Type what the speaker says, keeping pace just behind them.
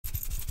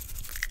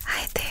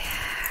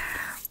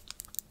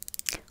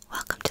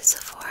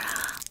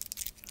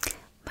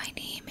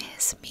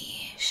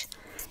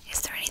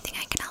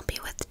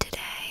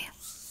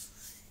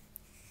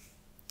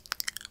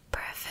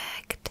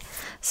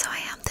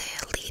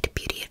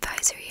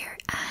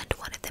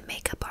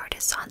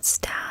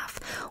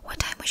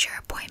is your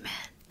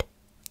appointment?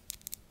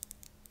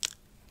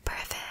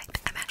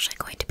 Perfect. I'm actually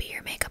going to be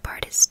your makeup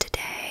artist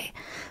today.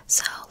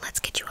 So let's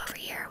get you over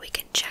here. We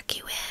can check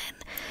you in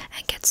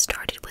and get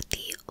started with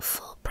the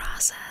full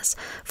process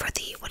for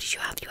the, what did you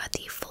have? You had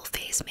the full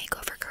face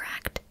makeover,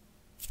 correct?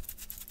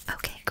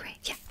 Okay, great.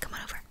 Yeah, come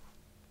on over.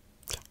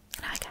 Yeah,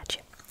 and I got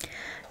you.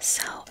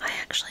 So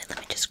let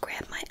me just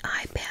grab my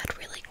iPad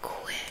really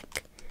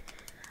quick.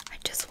 I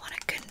just want to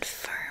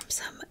confirm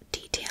some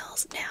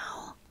details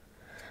now.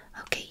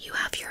 Okay, you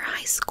have your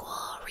high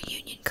school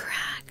reunion,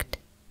 correct?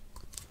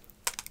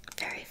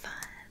 Very fun.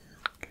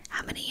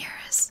 How many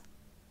years?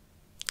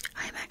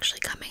 I'm actually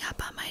coming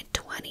up on my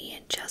 20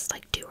 in just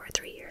like 2 or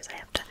 3 years. I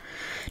have to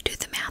do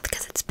the math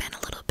because it's been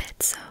a little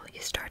bit, so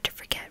you start to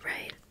forget,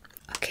 right?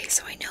 Okay,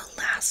 so I know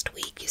last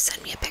week you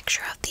sent me a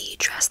picture of the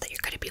dress that you're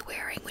going to be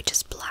wearing, which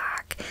is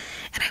black,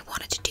 and I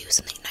wanted to do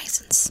something nice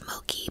and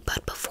smoky,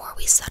 but before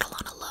we settle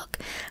on a look,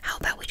 how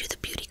about we do the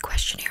beauty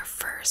questionnaire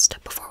first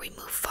before we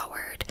move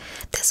forward?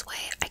 This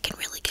way I can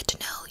really get to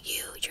know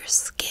you, your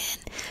skin,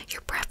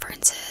 your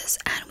preferences,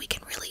 and we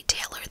can really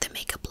tailor the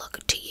makeup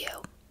look to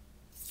you.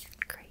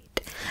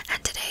 Great.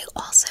 And today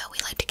also we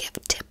like to give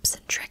tips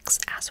and tricks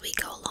as we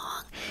go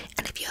along,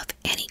 and if you have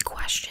any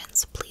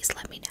questions, please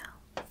let me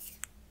know.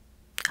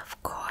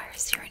 Of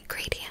course, you're in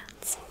great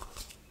hands.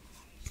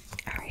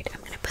 Alright,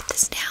 I'm going to put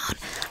this down.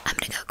 I'm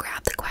going to go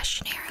grab the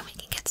questionnaire and we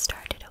can get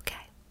started, okay?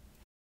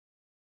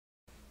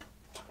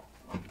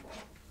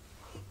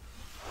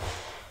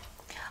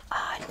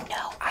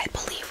 No, I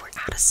believe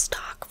we're out of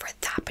stock for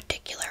that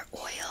particular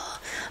oil,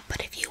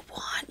 but if you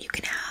want, you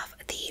can have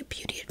the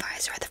beauty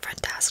advisor at the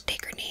front desk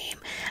take her name,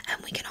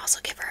 and we can also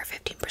give her a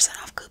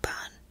 15% off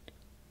coupon.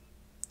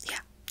 Yeah,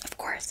 of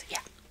course, yeah.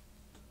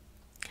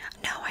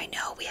 No, I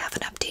know, we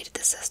haven't updated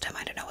the system.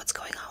 I don't know what's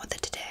going on with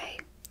it today.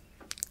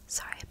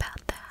 Sorry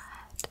about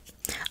that.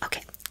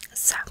 Okay,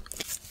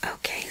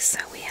 so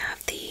we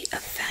have the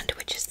event,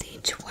 which is the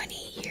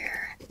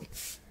 20-year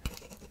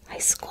high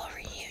school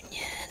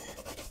reunion.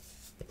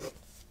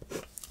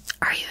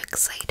 Are you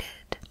excited?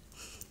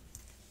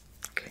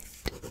 Good.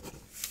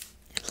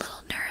 A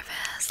little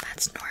nervous,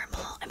 that's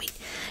normal. I mean,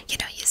 you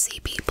know, you see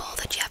people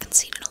that you haven't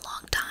seen in a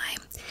long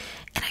time,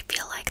 and I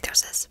feel like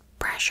there's this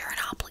pressure and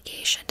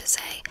obligation to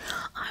say,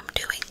 I'm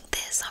doing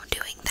this, I'm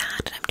doing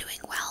that, and I'm doing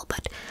well,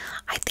 but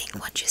I think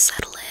once you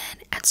settle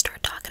in and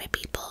start talking to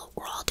people,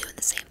 we're all doing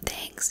the same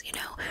things, you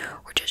know,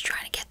 we're just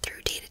trying to get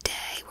through day to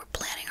day, we're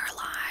planning our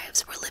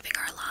lives, we're living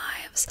our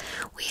lives,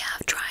 we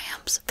have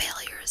triumphs,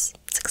 failures,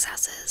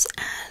 successes,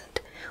 and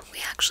we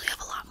actually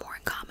have a lot more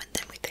in common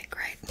than we think,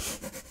 right?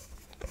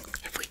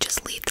 If we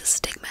just leave the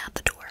stigma at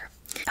the door.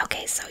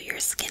 Okay, so your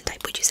skin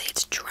type, would you say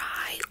it's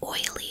dry,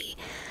 oily,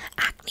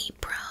 acne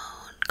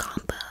prone,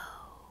 combo?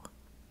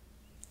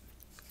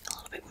 A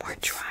little bit more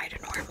dry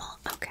to normal.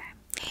 Okay.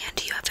 And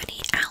do you have any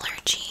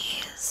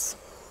allergies?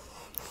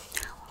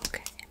 No,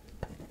 okay.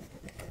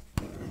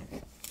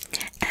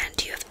 And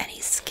do you have any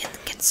skin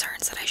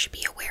concerns that I should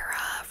be aware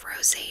of?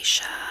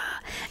 Rosacea,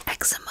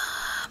 eczema?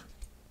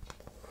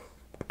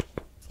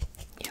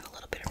 You have a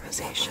little bit of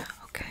rosacea,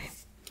 okay.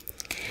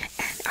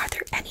 And are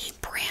there any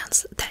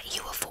brands that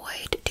you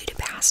avoid due to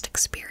past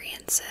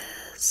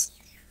experiences?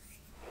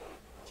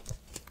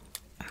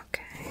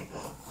 Okay.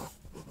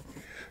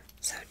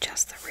 So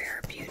just the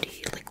Rare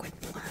Beauty liquid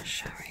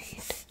blush,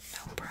 alright,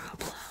 no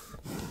problem.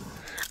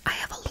 I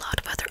have a lot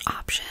of other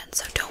options,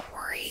 so don't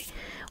worry.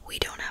 We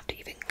don't have to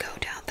even go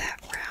down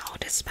that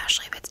route,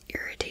 especially if it's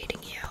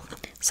irritating you.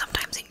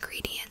 Sometimes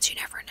ingredients, you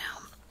never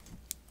know.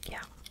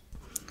 Yeah.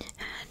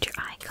 And your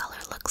eye color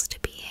looks to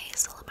be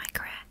hazel, am I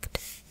correct?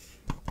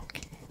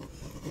 Okay.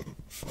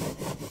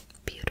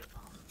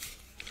 Beautiful.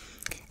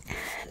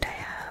 And I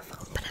have a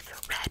little bit of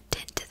a red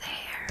tint to the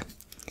hair.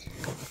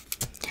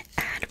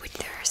 And with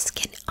your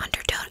skin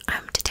undertone,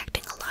 I'm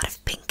detecting a lot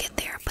of pink in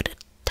there, but a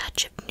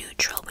touch of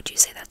neutral. Would you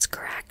say that's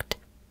correct?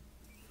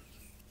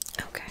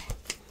 Okay.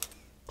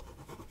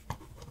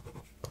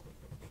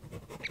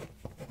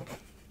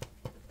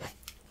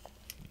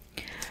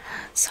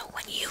 So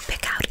when you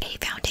pick out a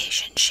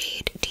foundation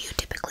shade, do you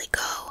typically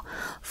go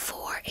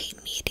for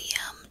a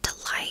medium to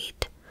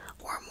light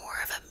or more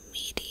of a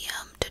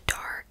medium to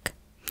dark?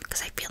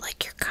 Because I feel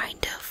like you're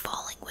kind of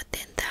falling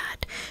within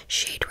that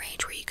shade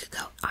range where you could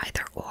go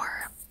either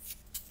or.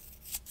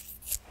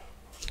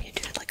 You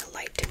do it like a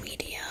light to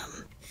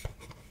medium,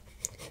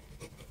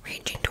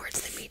 ranging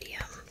towards the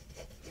medium.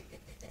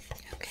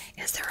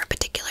 Okay, is there a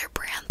particular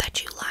brand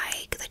that you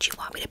like, that you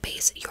want me to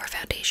base your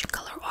foundation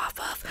color off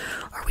of,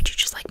 or would you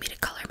just like me to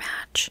color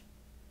match?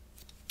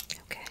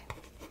 Okay.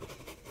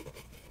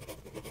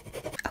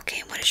 Okay,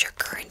 and what is your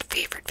current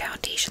favorite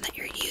foundation that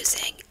you're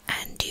using,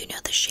 and do you know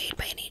the shade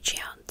by any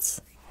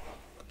chance?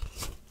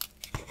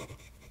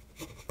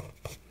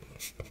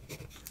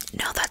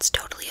 No, that's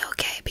totally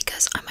okay,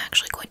 because I'm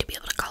actually going to be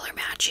able to color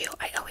match you.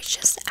 I always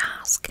just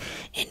ask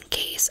in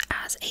case,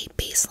 as a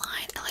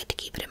baseline. I like to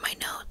keep it in my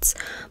notes,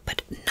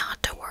 but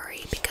not to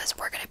worry, because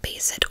we're going to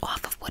base it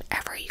off of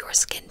whatever your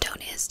skin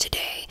tone is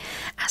today,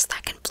 as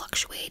that can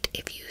fluctuate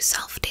if you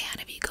self-tan,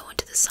 if you go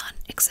into the sun,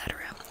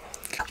 etc.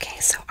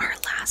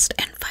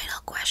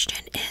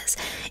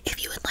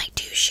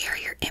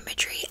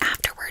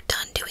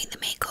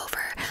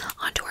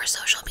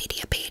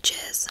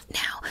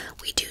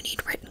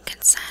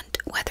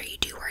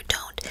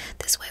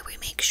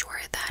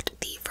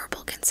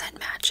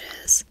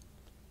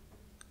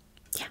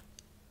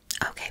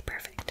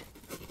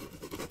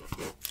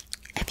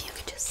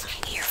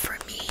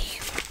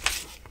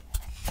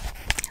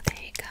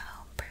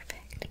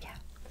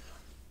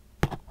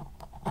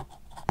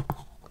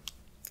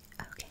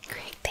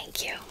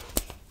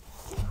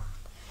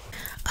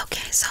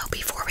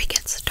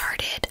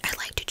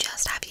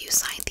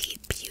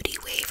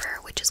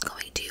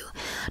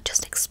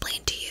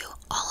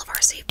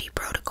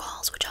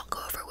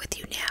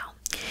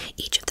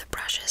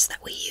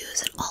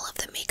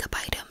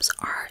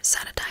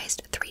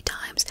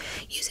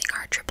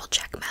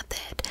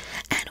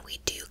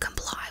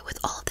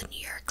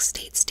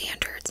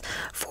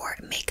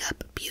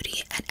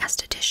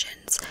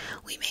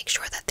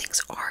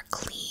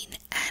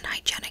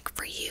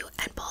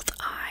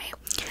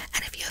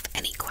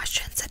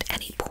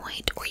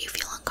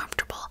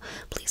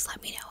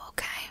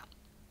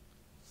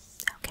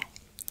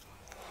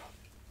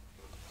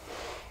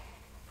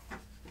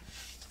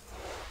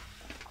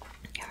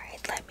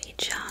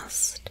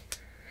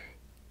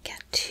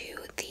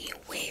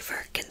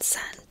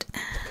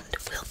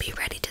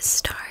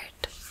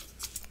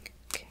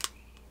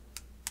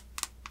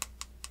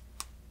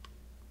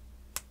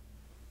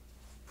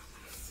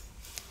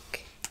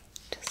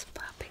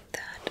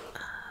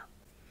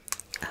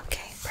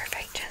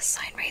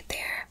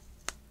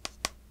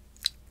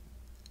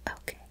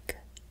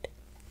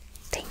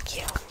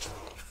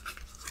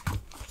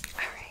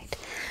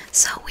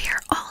 So we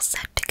are all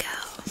set to go.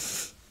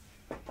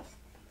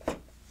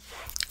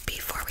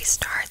 Before we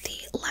start,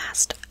 the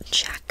last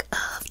check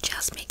of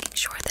just making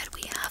sure that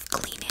we have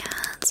clean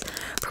hands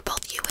for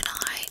both you and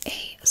I,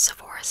 a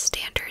Sephora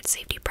standard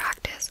safety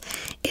practice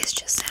is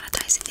just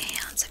sanitizing the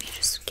hands. If you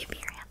just give me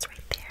your hands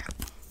right there.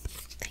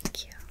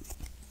 Thank you.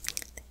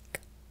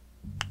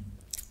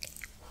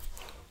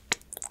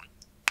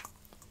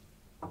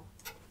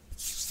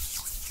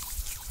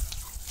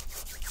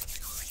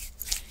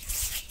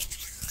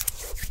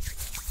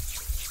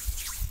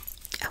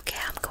 Okay,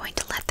 I'm going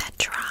to let that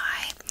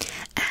dry.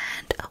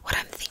 And what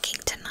I'm thinking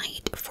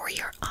tonight for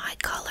your eye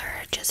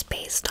color, just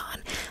based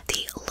on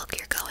the look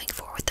you're going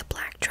for with the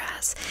black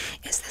dress,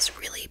 is this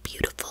really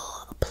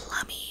beautiful,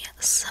 plummy,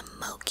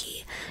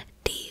 smoky,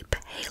 deep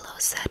halo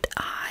set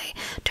eye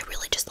to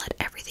really just let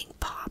everything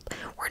pop.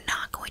 We're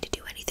not going to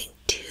do anything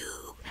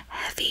too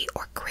heavy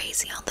or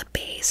crazy on the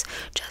base,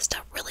 just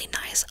a really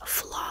nice,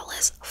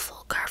 flawless,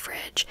 full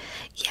coverage,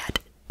 yet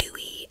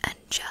dewy, and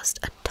just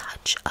a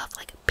touch of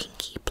like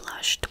pinky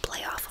blush to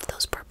play off of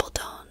those purple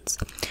tones.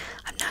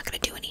 I'm not going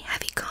to do any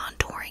heavy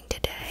contouring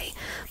today,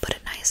 but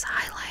a nice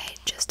highlight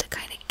just to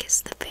kind of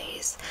kiss the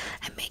face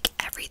and make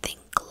everything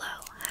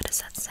glow. How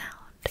does that sound?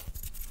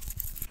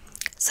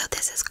 So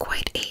this is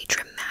quite a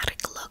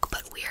dramatic look,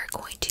 but we are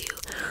going to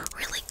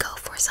really go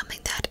for something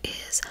that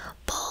is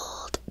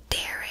bold,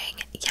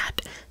 daring,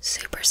 yet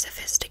super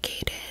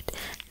sophisticated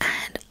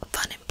and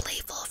fun and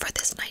playful for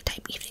this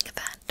nighttime evening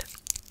event.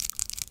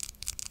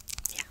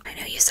 Yeah, I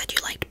know you said you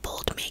liked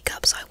bold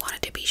makeup, so I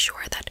wanted to be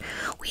sure that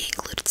we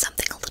included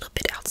something a little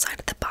bit outside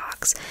of the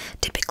box.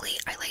 Typically,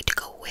 I like to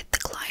go with the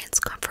client's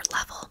comfort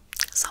level.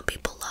 Some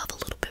people love a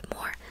little bit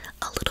more,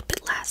 a little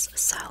bit less,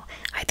 so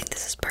I think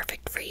this is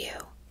perfect for you.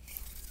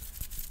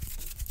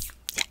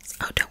 Yes,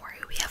 oh don't worry,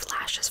 we have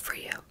lashes for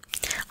you.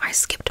 I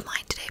skipped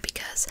mine today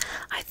because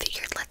I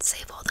figured let's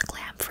save all the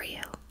glam for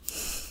you.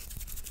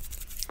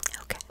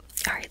 Okay,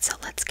 alright, so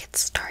let's get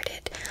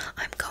started.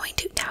 I'm going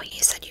to, now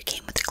you said you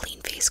came with a clean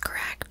face,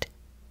 correct?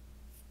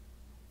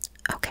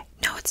 Okay,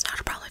 no, it's not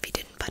a problem if you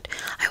didn't, but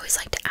I always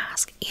like to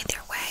ask. Either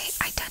way,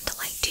 I tend to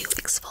like to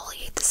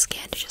exfoliate the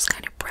skin to just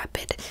kind of prep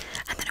it,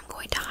 and then I'm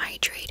going to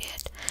hydrate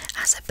it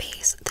as a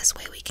base. This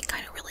way we can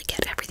kind of really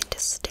get everything to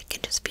stick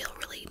and just feel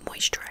really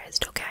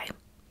moisturized, okay?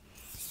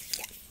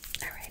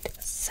 Yeah, alright,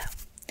 so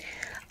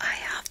I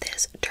have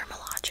this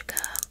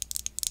Dermalogica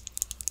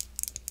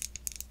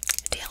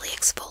Daily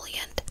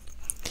Exfoliant,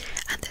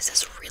 and this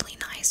is really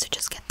nice to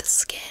just get the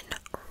skin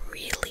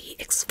really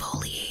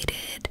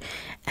exfoliated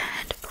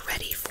and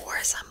ready for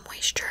some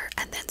moisture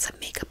and then some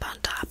makeup on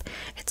top.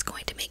 It's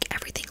going to make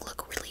everything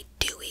look really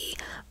dewy,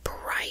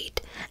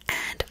 bright,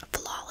 and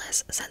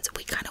flawless, since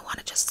we kind of want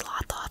to just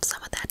slough off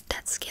some of that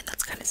dead skin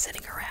that's kind of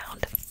sitting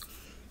around.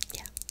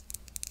 Yeah.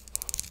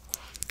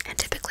 And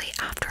typically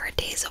after a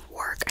days of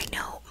work, I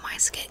know my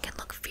skin can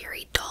look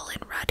very dull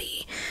and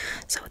ruddy,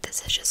 so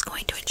this is just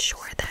going to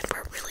ensure that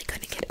we're really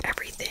going to get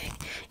everything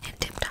in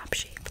tip-top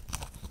shape.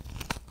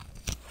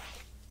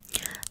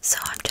 So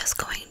I'm just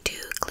going to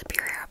clip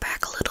your hair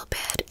back a little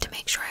bit to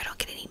make sure I don't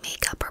get any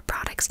makeup or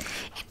products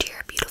into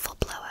your beautiful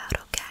blowout,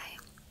 okay?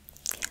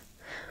 Yeah.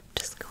 I'm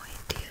just going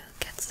to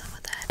get some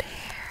of that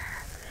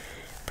hair,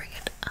 bring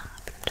it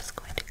up, and I'm just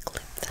going to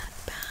clip that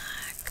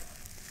back.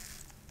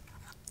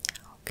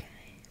 Okay.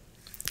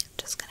 I'm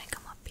just going to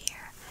come up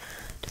here,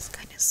 just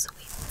kind of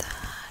sweep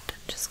that,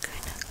 and just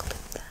kind of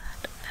clip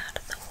that out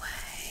of the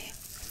way.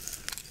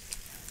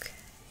 Okay,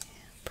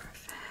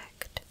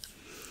 perfect.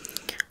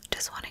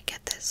 Just want to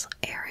get this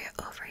area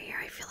over here.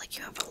 I feel like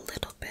you have a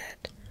little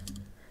bit.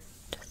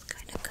 Just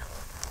kind of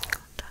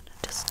come down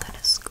and just kind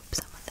of scoop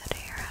some of that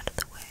hair out of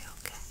the way.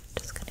 Okay,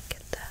 just gonna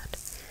get that.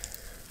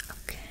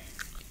 Okay,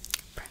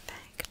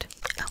 perfect.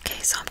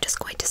 Okay, so I'm just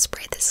going to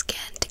spray the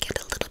skin to get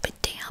a little bit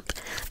damp.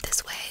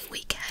 This way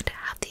we can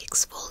have the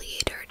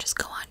exfoliator just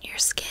go on your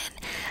skin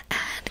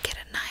and get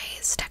a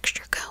nice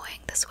texture going.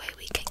 This way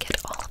we can get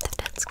all of the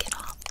dead skin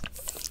off.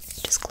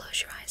 Just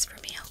close your eyes for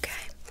me,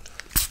 okay?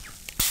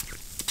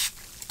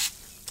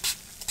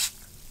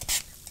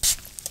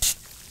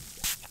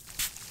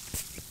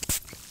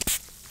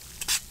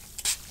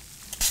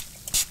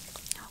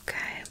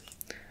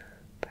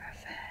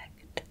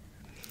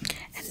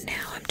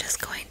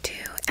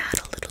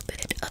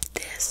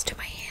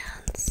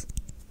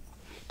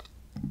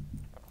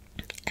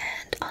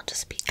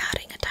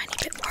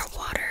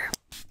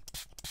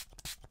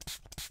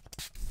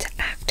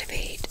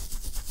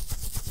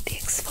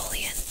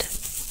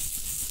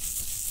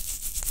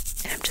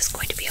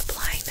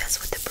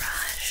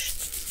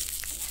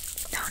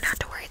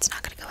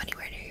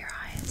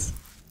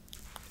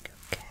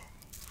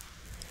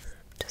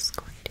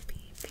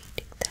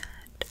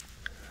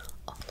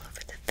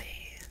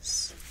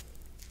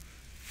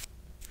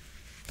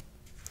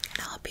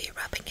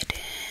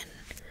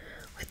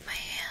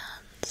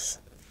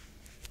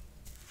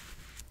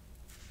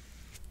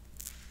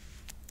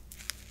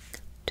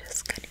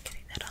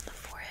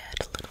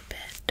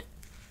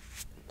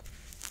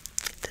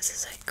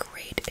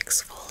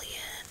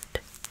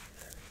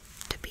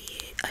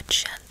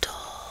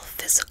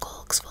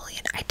 physical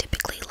exfoliant. I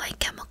typically like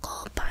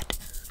chemical, but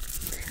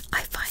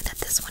I find that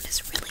this one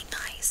is really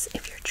nice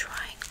if you're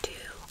trying to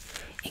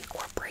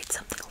incorporate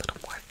something a little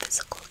more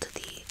physical to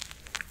the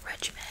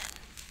regimen.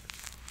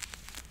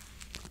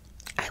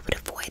 I would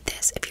avoid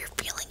this if you're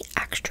feeling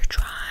extra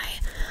dry,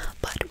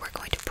 but we're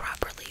going to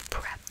properly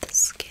prep the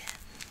skin.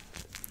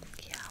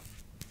 Yeah.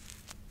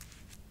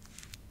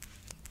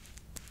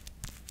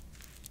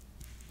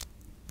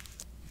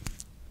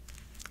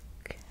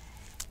 Okay.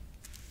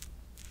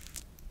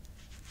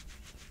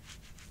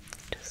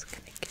 Just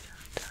gonna get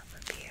on top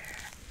of here.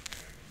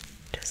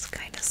 Just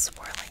kind of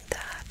swirling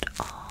that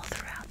all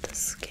throughout the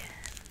skin.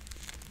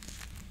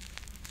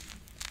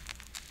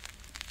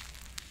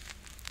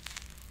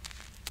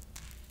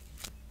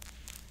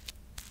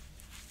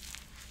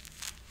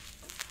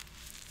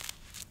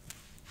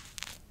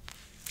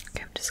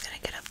 Okay, I'm just gonna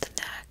get up the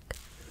neck.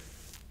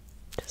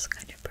 Just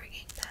kind of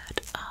bringing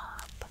that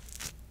up.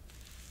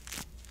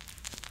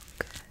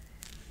 Good.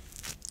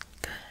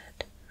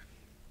 Good.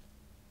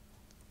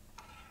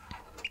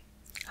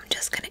 I'm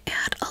just gonna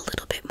add a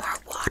little bit more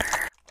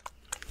water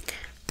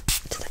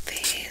to the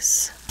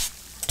face.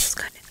 Just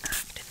kind of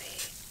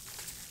activate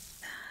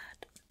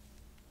that.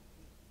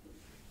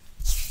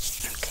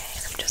 Okay,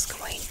 and I'm just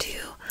going to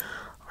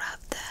rub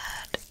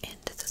that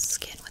into the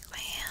skin with my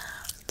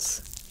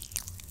hands.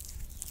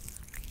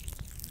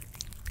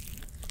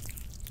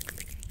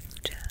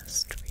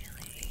 Just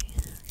really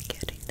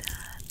getting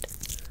that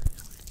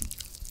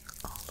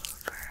all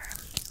over.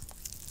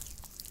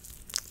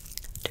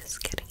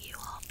 Just getting you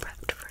all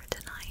prepped for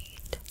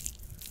tonight.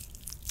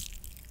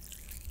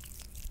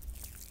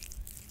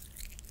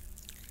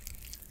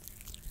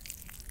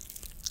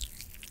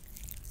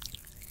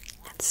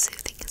 It's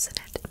soothing, isn't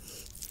it?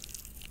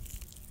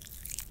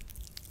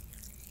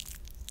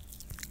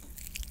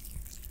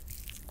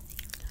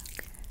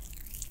 Okay.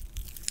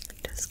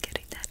 Just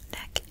getting that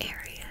neck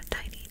area a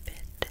tiny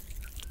bit.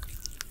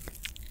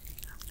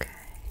 Okay.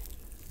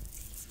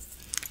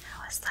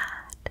 How is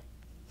that?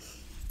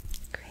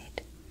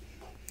 Great.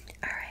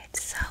 Alright,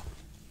 so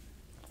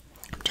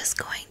I'm just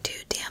going to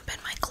dampen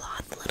my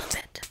cloth a little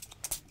bit.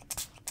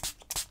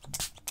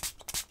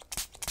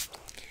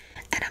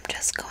 And I'm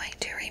just going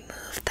to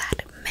remove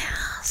that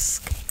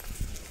mask.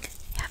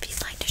 Yeah, if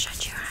you'd like to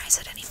shut your eyes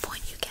at any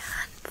point, you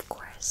can, of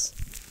course.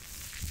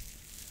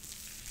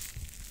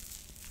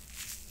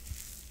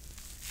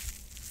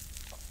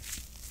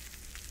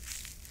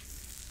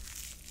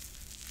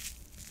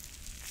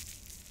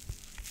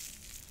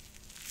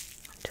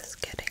 I'm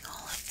just getting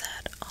all of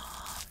that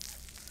off.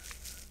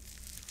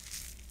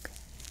 Okay.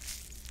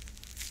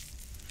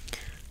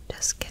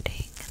 Just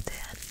getting the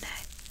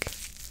neck,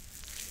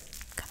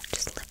 kind of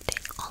just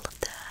lifting all of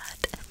that.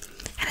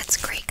 And it's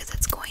great because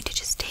it's going to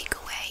just take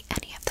away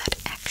any of that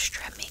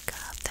extra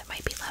makeup that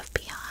might be left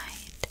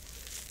behind.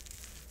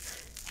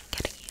 And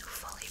getting you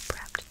fully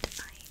prepped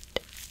tonight.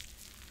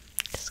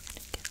 Just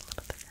gonna get a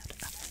little bit of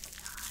that other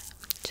eye.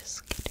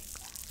 Just getting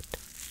that.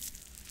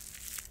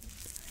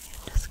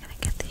 I'm just gonna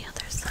get the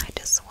other side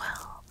as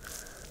well.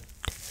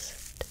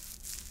 Just,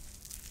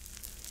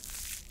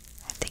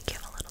 I think you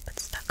have a little bit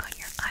stuck on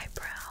your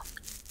eyebrow.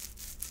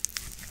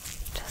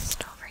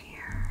 Just over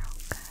here,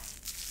 okay.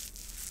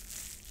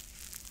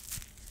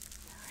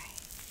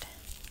 Alright.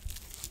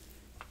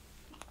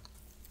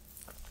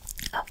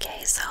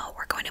 Okay, so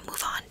we're going to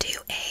move on to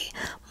a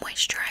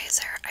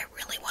moisturizer. I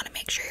really want to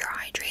make sure you're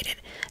hydrated,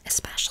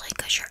 especially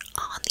because you're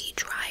on the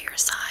drier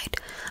side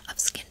of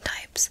skin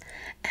types.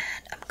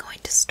 And I'm going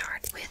to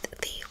start with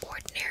the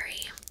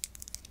Ordinary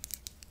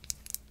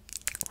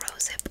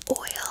Rosehip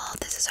Oil.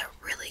 This is a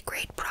really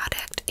great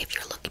product if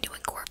you're looking to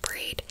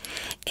incorporate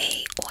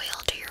a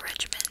oil to your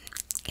regimen.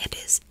 It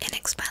is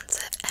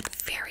inexpensive and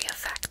very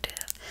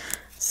effective.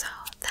 So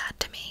that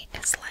to me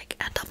is like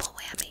a double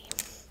whammy.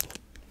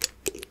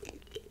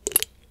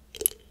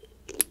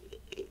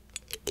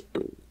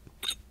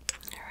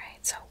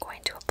 Alright, so I'm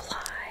going to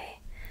apply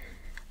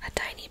a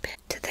tiny bit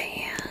to the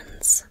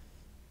hands.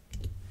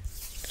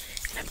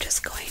 And I'm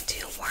just going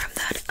to warm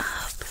that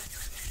up.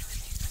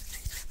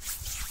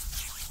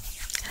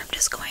 And I'm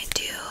just going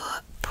to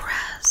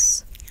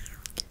press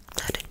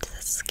that into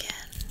the skin.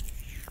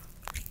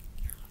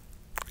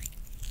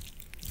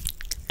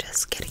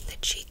 Just getting the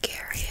cheek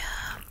area,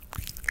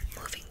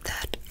 moving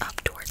that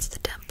up towards the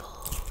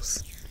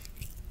temples.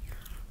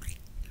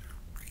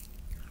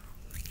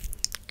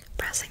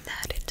 Pressing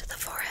that into the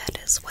forehead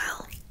as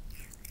well.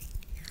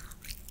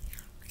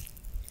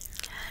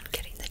 And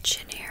getting the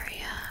chin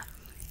area.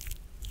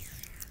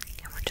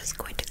 And we're just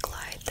going to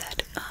glide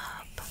that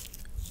up.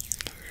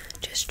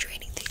 Just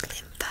draining the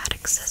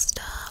lymphatic system.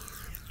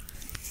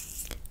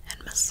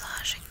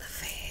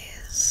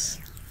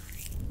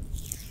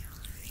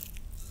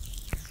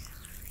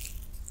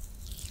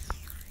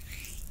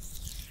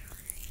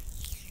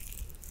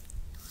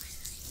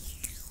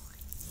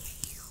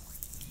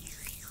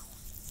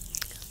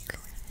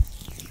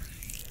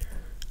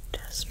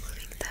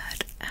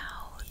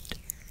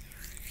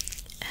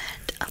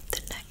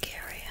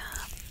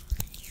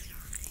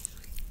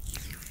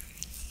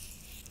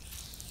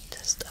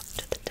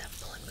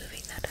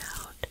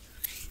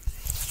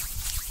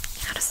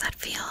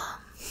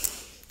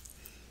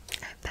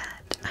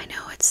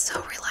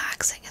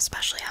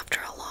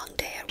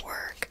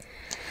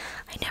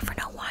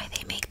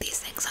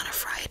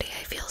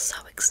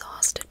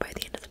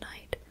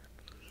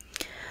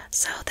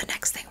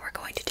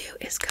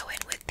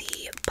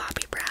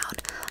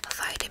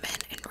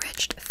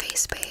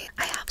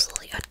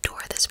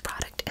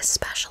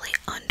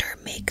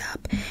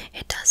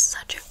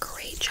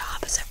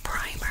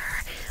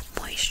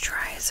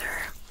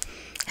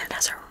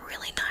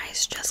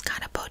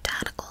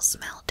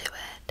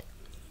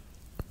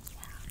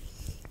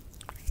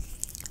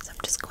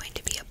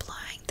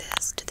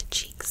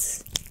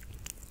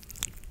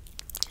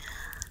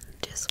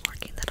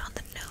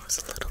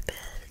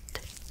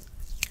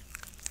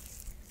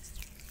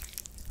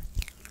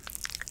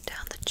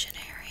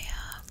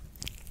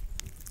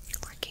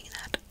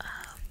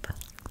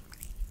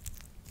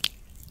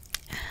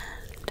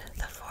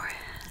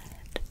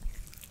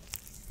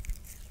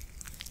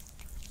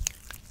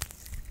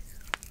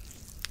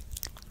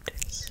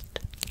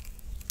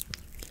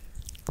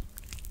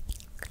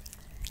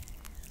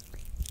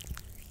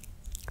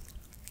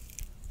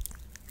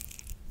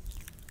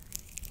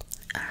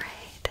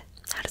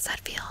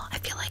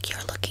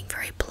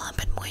 very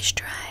plump and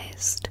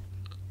moisturized.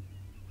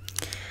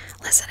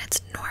 Listen,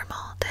 it's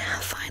normal to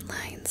have fine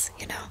lines,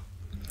 you know?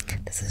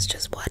 This is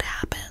just what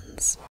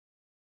happens.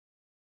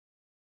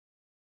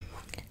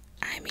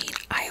 I mean,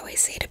 I always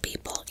say to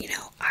people, you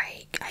know,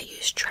 I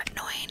use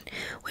tretinoin,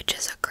 which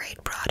is a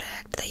great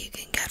product that you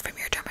can get from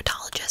your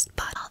dermatologist,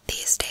 but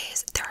these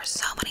days there are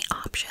so many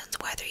options,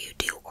 whether you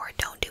do or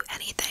don't do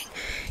anything.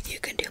 You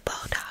can do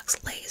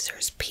Botox,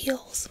 lasers,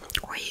 peels,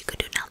 or you could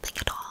do nothing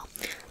at all.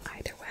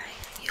 Either way,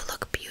 you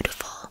look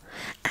beautiful,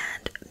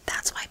 and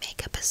that's why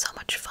makeup is so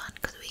much fun,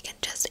 because we can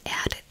just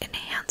add it,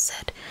 enhance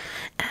it,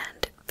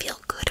 and feel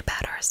good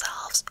about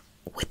ourselves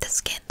with the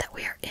skin that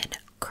we are in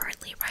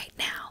currently right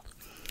now.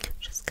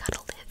 Just gotta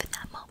live in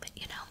that moment,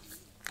 you know?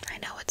 I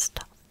know it's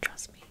tough,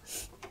 trust me.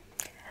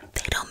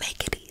 They don't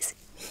make it easy.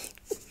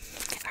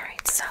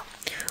 Alright, so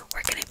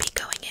we're gonna be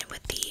going in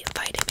with the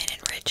vitamin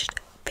enriched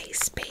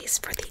face base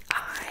for the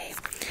eye.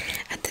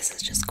 And this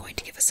is just going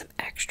to give us some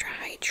extra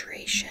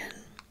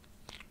hydration.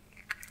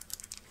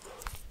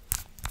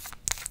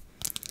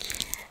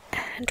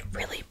 And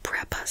really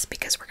prep us,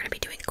 because we're gonna be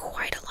doing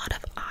quite a lot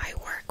of eye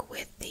work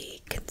with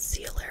the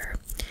concealer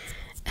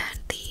and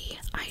the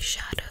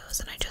eyeshadows,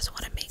 and I just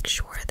want to make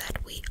sure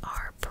that we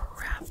are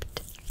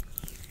prepped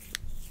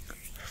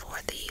for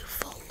the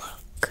full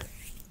look.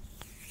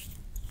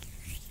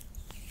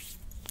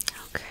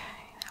 Okay,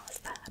 that was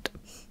that.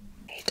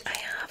 Right, I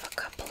have a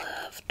couple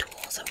of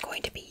tools I'm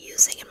going to be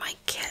using in my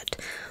kit,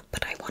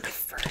 but I want to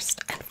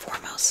first and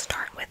foremost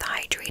start with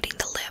hydrating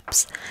the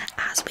lips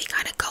as we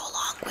kind of go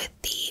along with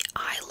the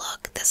eye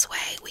look. This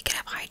way we can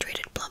have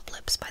hydrated plump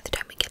lips by the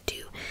time we get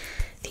to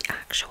the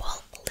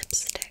actual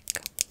lipstick.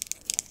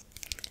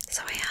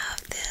 So I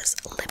have this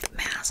lip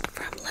mask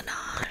from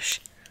Laneige.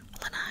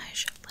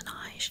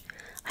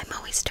 I'm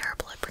always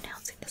terrible at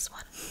pronouncing this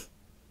one.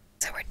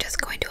 So we're just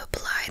going to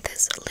apply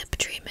this lip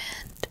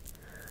treatment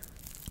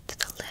to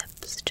the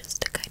lips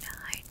just to kind of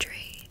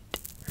hydrate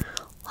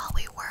while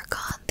we work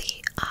on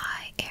the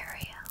eye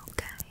area,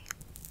 okay?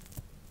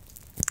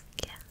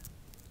 Yeah.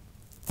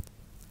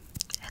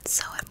 It's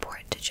so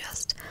important to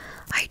just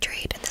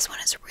hydrate, and this one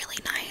is really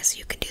nice.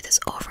 You can do this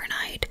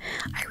overnight.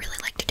 I really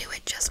like to do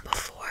it just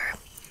before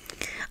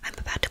I'm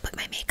about to put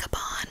my makeup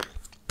on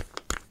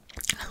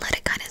and let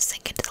it kind of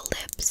sink into the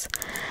lips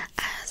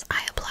as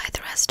I apply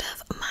the rest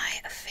of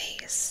my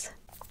face.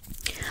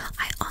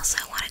 I also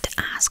wanted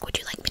to ask, would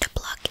you like me to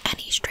pluck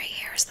any stray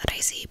hairs that I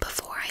see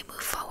before I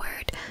move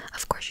forward?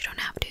 Of course you don't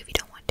have to if you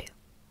don't want to.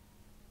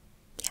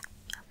 Yeah,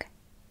 okay.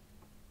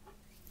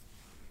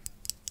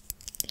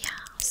 Yeah,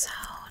 so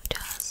I'm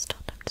just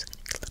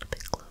gonna get a little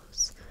bit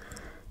close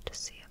to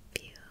see a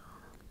few.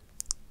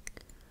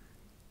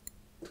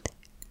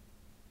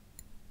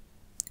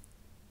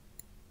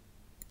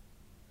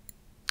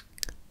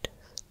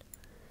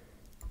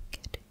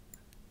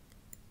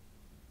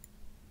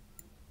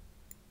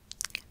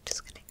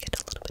 Just gonna get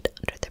a little bit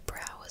under the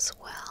brow as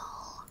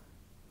well.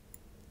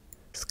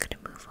 Just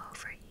gonna move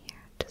over here,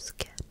 just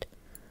get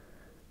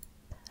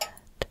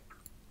that.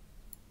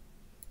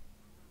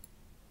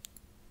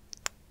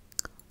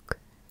 Okay.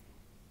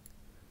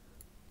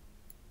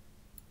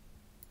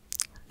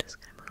 I'm just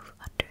gonna move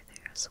under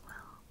there as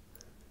well.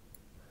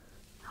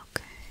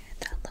 Okay,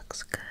 that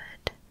looks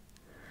good.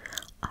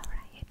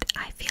 Alright,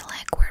 I feel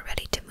like we're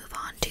ready to move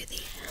on to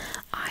the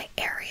eye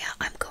area.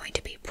 I'm going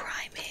to be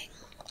priming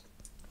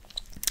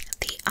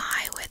the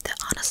eye with the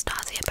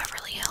Anastasia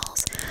Beverly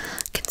Hills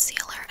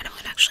concealer, and I'm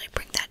going to actually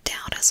bring that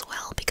down as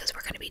well because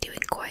we're going to be doing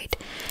quite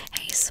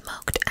a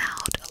smoked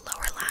out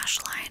lower lash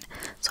line,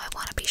 so I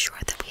want to be sure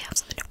that we have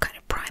something to kind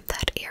of prime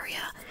that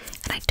area,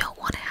 and I don't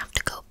want to have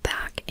to go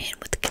back in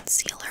with the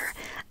concealer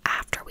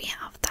after we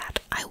have that.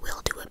 I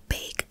will do a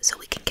bake so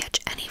we can catch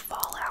any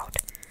fallout,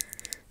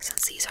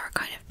 since these are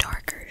kind of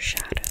darker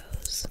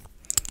shadows.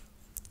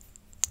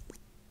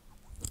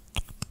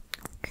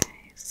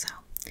 Okay, so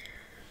I'm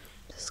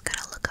just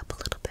gonna look up a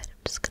little bit.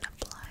 I'm just gonna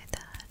apply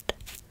that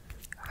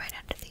right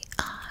under the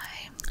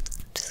eye. I'm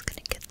just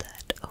gonna get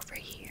that over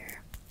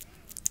here.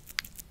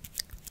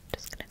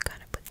 Just gonna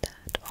kind of put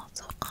that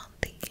also on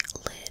the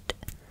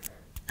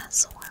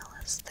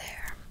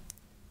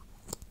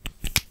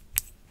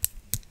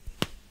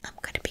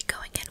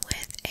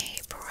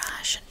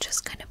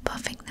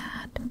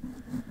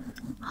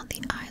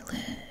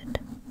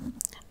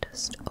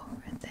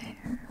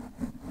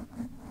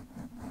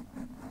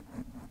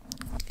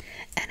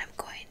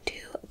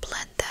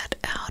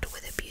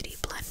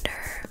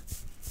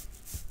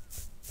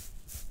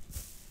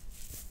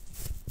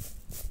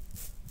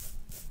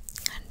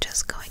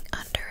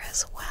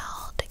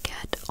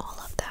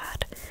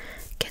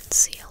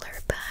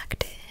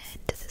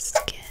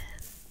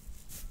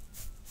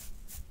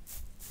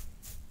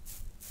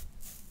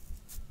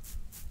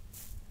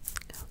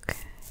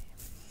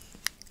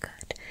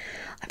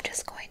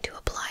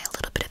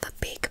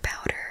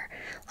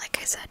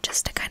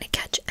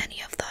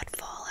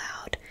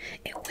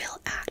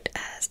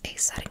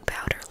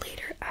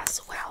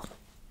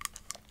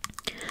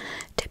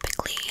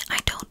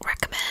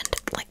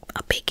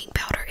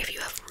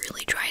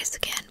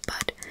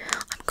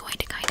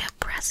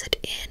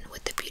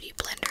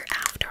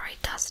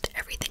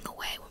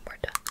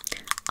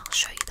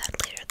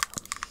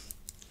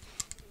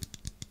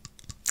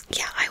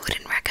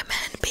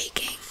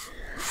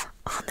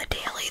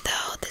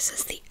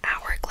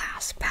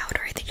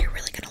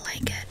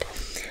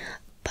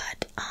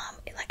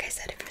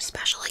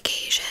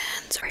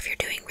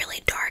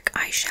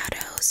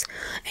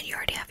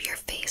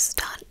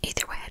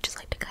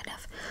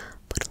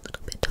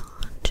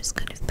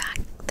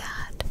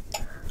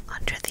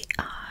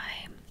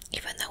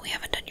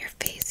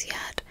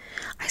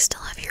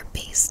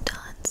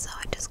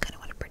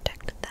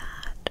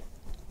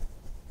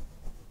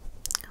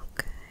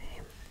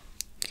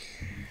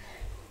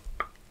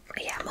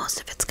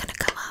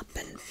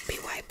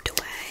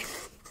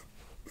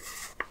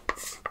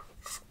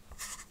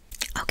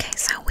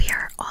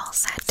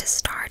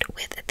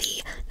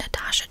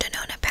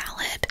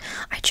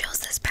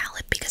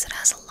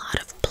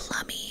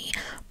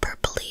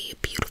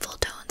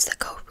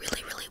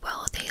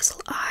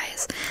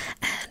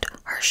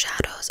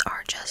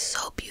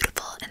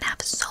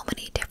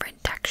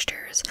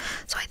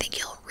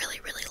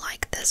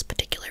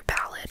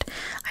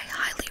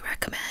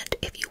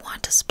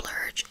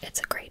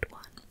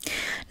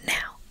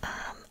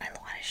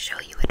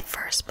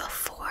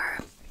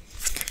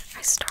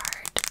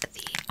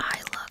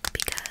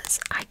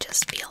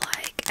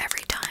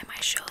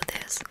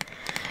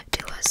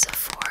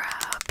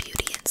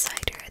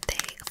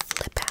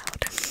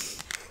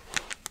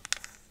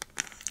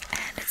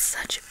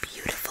such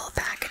beautiful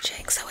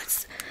packaging. So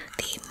it's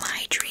the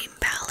My Dream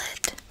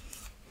palette.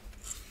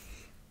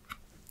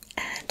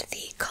 And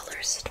the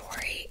color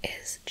story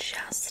is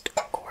just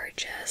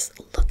gorgeous.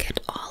 Look at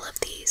all of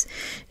these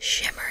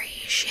shimmery,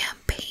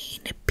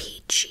 champagne,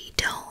 peachy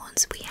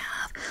tones. We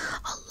have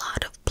a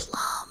lot of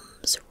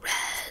plums,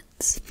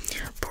 reds,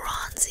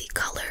 bronzy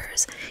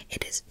colors.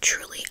 It is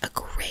truly a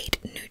great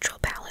neutral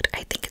palette.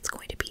 I think it's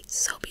going to be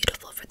so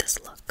beautiful for this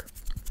look.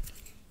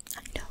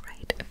 I know,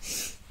 right?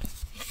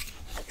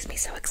 Makes me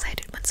so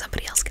excited when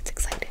somebody else gets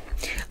excited.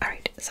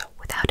 Alright, so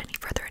without any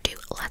further ado,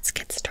 let's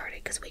get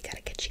started because we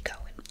gotta get you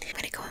going. I'm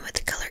gonna go in with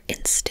the color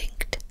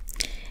Instinct,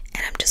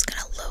 and I'm just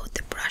gonna load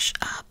the brush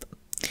up,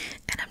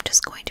 and I'm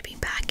just going to be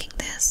packing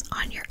this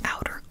on your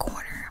outer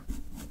corner.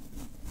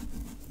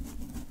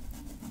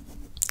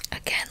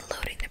 Again,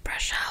 loading the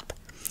brush up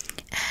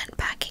and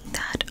packing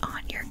that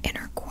on your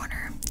inner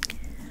corner.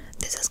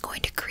 This is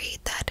going to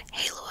create that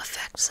halo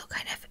effect, so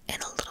kind of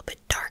in a little bit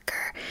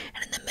darker,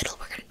 and in the middle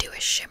we're going to do a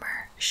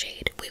shimmer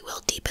shade. We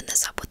will deepen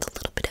this up with a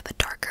little bit of a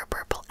darker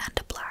purple and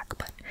a black,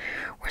 but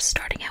we're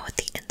starting out with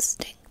the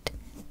Instinct.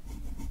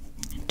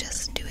 And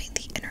just doing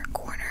the inner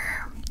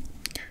corner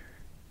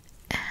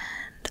and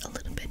a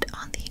little bit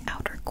on the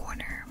outer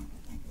corner.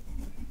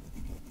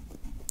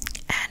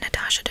 And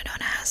Natasha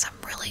Denona has some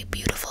really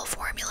beautiful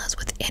formulas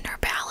within her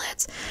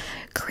palettes.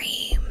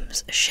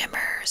 Creams,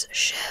 shimmers,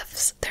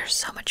 shifts. There's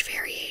so much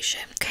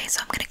variation. Okay,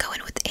 so I'm going to go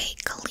in with a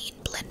clean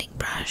blending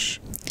brush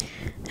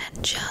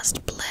and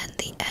just blend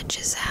the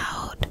edges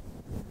out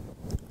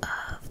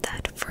of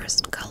that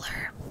first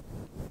color.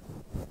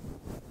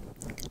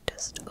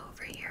 Just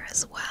over here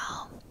as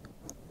well.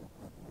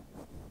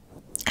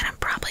 And I'm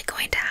probably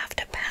going to have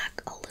to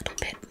pack a little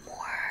bit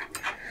more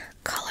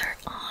color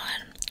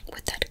on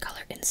with that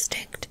color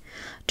Instinct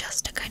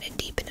just to kind of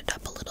deepen it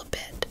up a little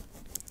bit.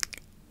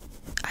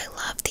 I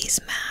love these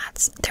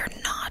mattes. They're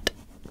not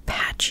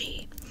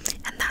patchy,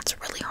 and that's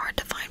really hard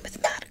to find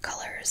with matte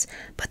colors,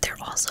 but they're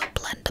also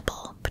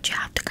blendable, but you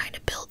have to kind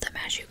of build them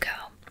as you go.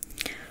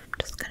 I'm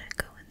just gonna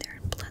go in there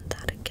and blend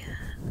that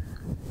again.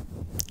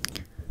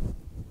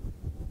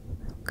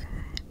 Okay,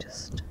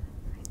 just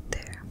right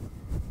there.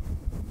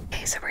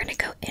 Okay, so we're gonna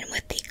go in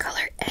with the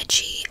color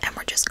Edgy, and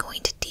we're just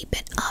going to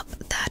deepen up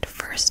that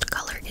first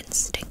color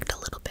Instinct a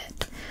little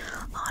bit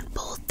on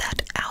both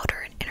that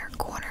outer and inner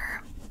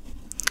corner.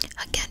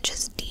 Again,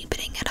 just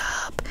deepening it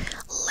up,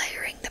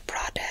 layering the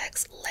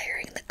products,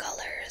 layering the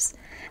colors,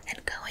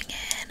 and going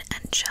in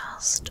and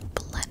just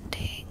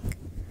blending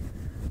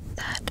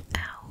that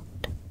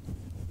out.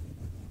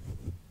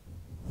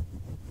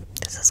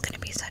 This is going to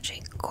be such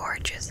a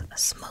gorgeous,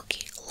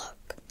 smoky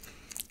look.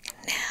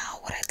 Now,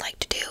 what I'd like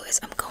to do is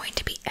I'm going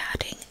to be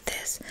adding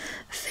this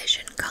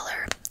Vision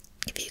color.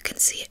 If you can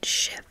see, it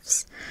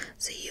shifts.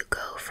 So you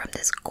go from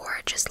this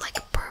gorgeous, like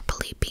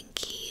purpley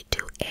pinky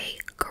to a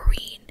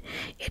green.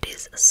 It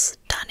is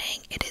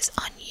stunning, it is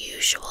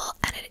unusual,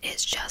 and it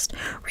is just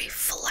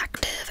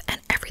reflective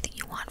and everything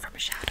you want from a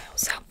shadow.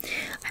 So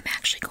I'm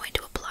actually going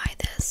to apply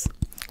this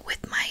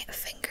with my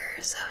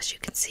fingers. So as you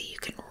can see, you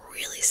can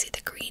really see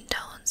the green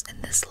tones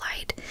in this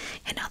light.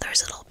 In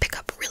others, it'll pick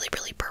up really,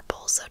 really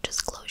purple. So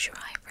just close your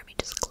eye for me.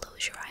 Just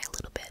close your eye a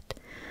little bit.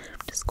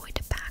 I'm just going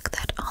to pack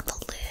that on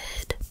the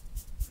lid.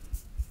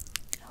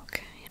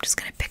 Okay, I'm just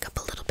going to pick up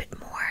a little bit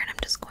more, and I'm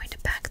just going to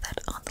pack that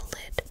on the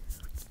lid.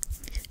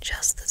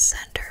 Just the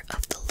center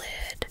of the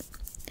lid.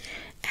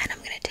 And I'm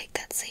going to take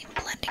that same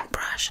blending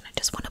brush, and I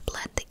just want to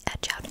blend the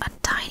edge out a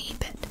tiny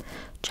bit.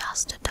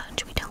 Just a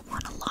touch. We don't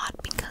want a lot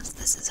because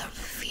this is a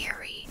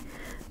very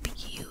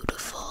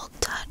beautiful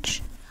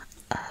touch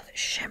of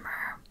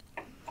shimmer.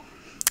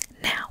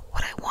 Now,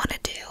 what I want to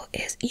do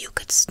is you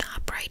could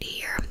stop right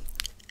here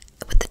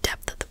with the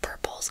depth of the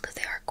purples because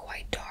they are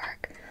quite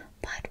dark,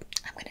 but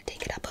I'm going to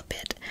take it up a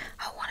bit.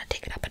 I want to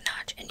take it up a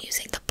notch, and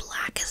using the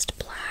blackest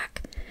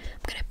black,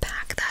 I'm going to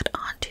pack that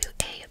onto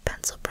a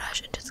pencil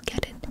brush and just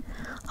get it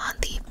on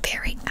the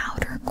very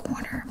outer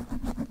corner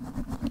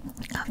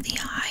of the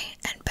eye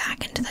and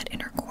back into that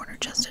inner corner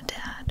just a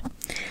tad.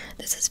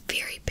 This is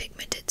very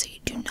pigmented, so you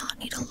do not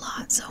need a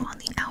lot. So on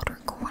the outer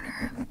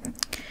corner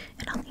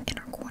and on the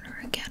inner corner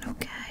again,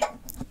 okay?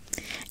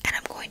 And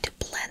I'm going to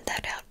blend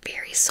that out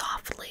very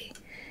softly.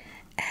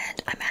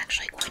 And I'm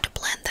actually going to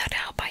blend that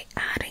out by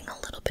adding a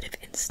little bit of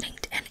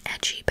Instinct and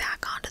Edgy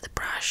back onto the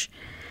brush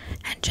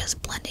and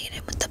just blending it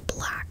in with the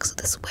black, so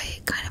this way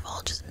it kind of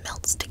all just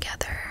melts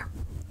together.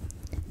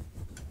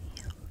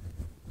 Yeah.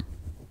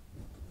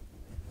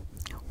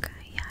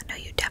 Okay, yeah, no,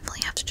 you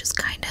definitely have to just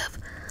kind of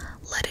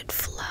let it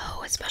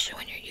flow, especially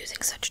when you're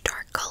using such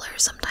dark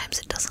colors. Sometimes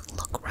it doesn't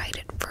look right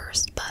at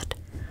first, but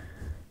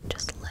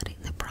just letting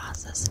the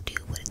process do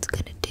what it's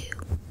gonna do.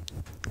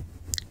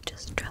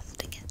 Just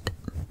trusting it.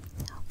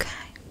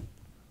 Okay.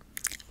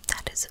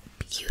 That is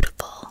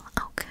beautiful.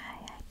 Okay,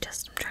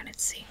 I'm trying to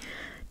see.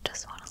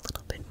 Just want a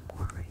little bit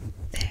more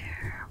right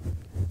there.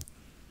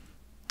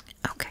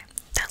 Okay,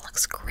 that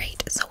looks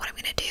great. So what I'm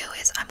going to do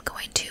is I'm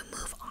going to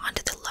move on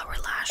to the lower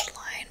lash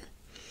line.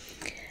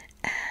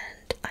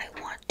 And I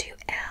want to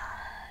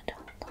add,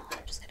 hold on,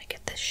 I'm just going to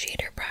get this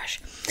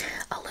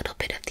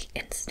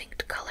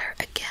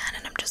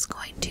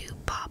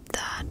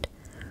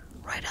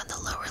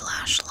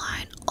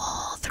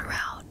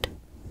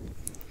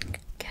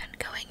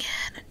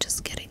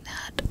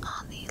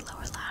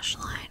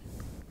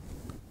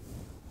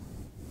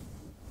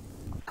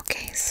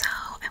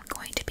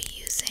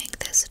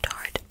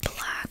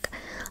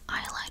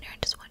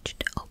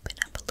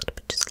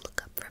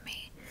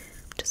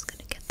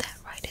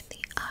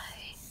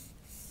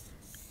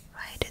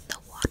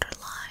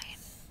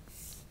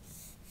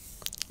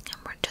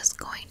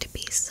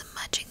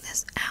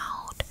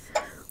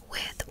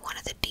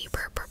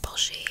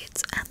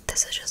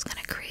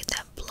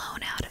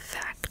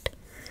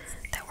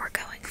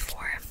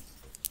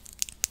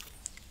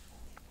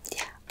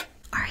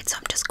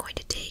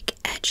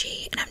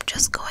and I'm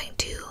just going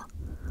to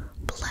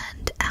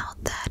blend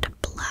out that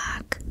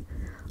black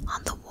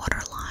on the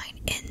waterline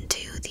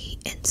into the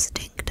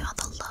instinct on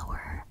the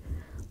lower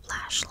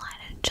lash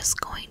line, and just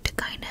going to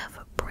kind of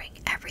bring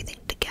everything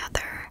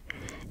together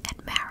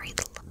and marry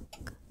the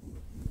look.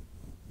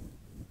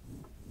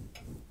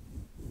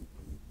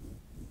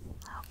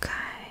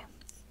 Okay,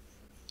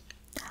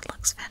 that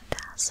looks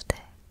fantastic.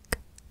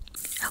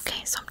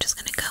 Okay, so I'm just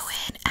gonna go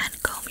in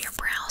and comb your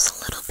brows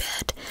a little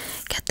bit,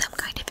 get them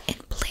kind of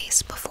in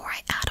place before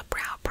I add a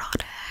brow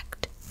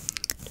product.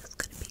 Just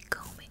gonna be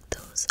combing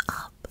those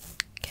up,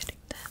 getting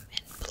them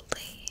in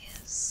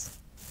place.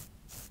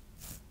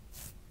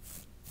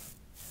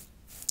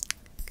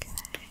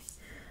 Okay,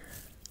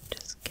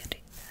 just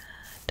getting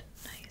that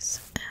nice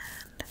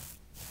and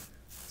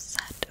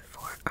set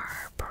for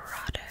our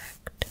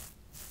product.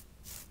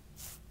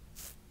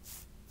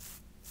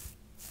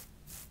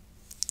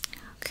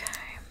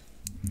 Okay,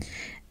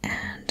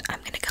 and I'm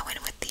gonna go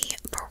in with the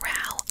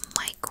Brow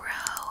Micro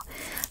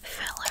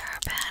Filler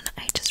Pen.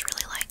 I just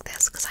really like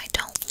this because I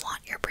don't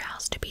want your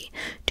brows to be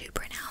too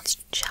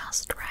pronounced,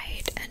 just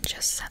right, and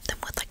just set them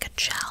with like a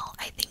gel.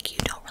 I think you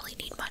don't really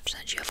need much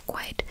since you have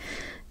quite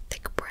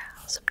thick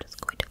brows. I'm just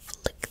going to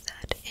flick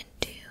that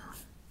into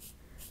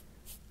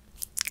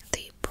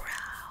the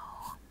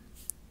brow,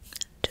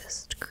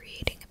 just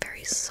creating a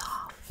very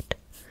soft,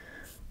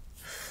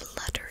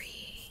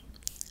 fluttery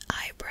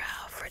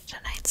eyebrow for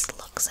tonight's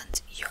look,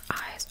 since your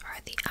eyes are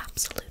the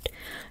absolute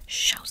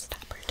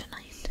showstopper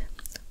tonight.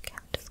 Okay,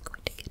 I'm just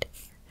going to get it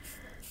here.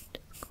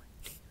 Just going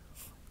to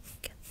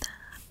get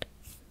that.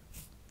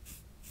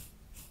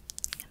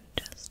 And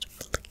just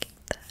flicking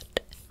that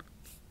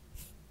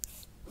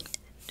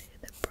into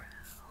the brow.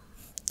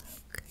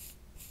 Okay.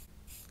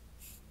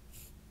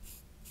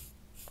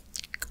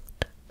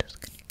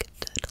 Just gonna get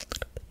that a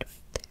little bit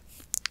right there.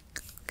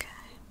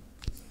 Okay.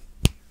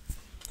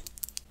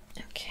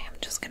 Okay, I'm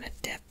just gonna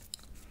dip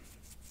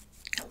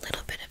a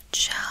little bit of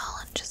gel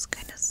and just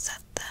kind of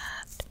set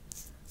that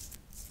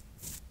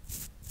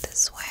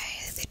this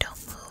way they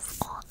don't move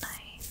all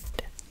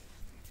night.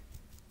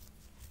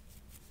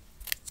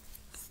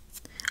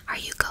 Are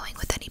you going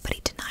with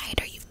anybody tonight?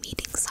 Are you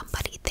meeting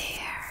somebody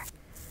there?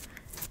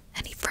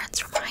 Any friends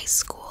from high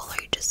school? Or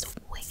are you just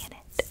winging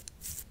it?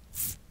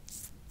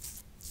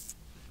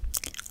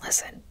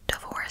 Listen,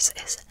 divorce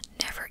is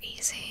never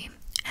easy,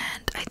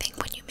 and I think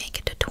when you make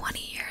it to 20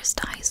 years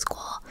to high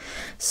school,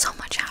 so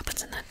much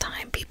happens in that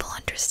time. People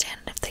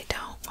understand, and if they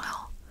don't,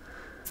 well,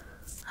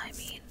 I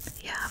mean,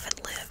 you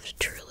haven't lived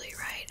truly,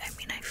 right? I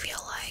mean, I feel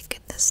like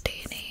in this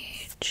day and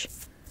age,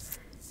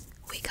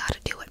 we gotta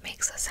do what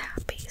makes us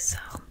happy, so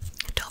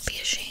don't be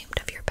ashamed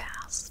of your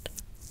past.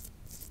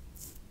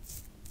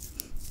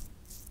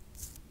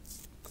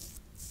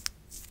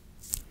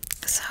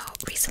 So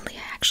recently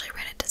I actually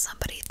ran into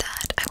somebody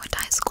that I went to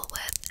high school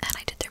with, and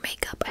I did their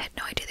makeup. I had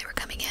no idea they were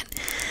coming in,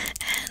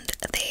 and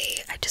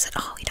I just said,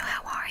 oh,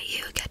 how are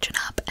you, catching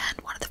up?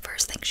 And one of the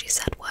first things she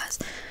said was,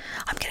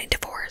 I'm getting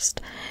divorced.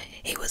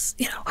 He was,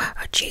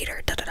 a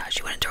cheater, da-da-da.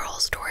 She went into her whole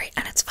story,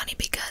 and it's funny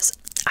because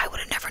I would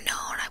have never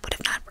known. I would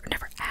have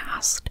never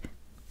asked.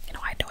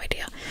 I had no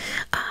idea.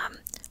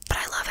 But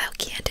I love how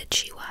candid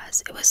she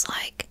was. It was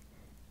like,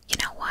 you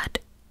know what?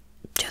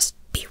 Just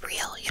be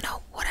real.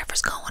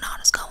 Whatever's going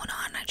on is going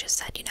on. I just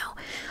said,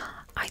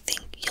 I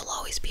think you'll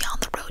always be on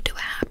the road to a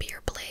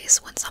happier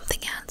place. When something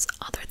ends,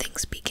 other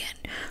things begin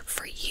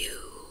for you,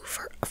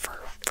 for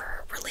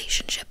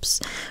relationships,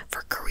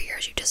 for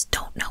careers. You just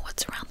don't know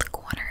what's around the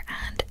corner,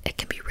 and it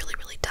can be really,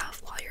 really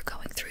tough while you're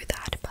going through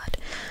that. But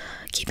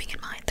keeping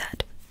in mind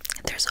that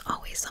there's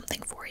always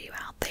something for you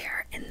out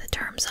there in the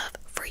terms of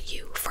for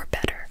you, for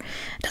better.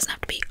 It doesn't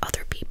have to be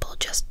other people,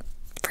 just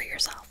for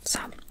yourself. So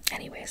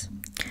anyways,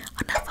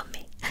 enough of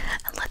me,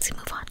 and let's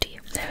move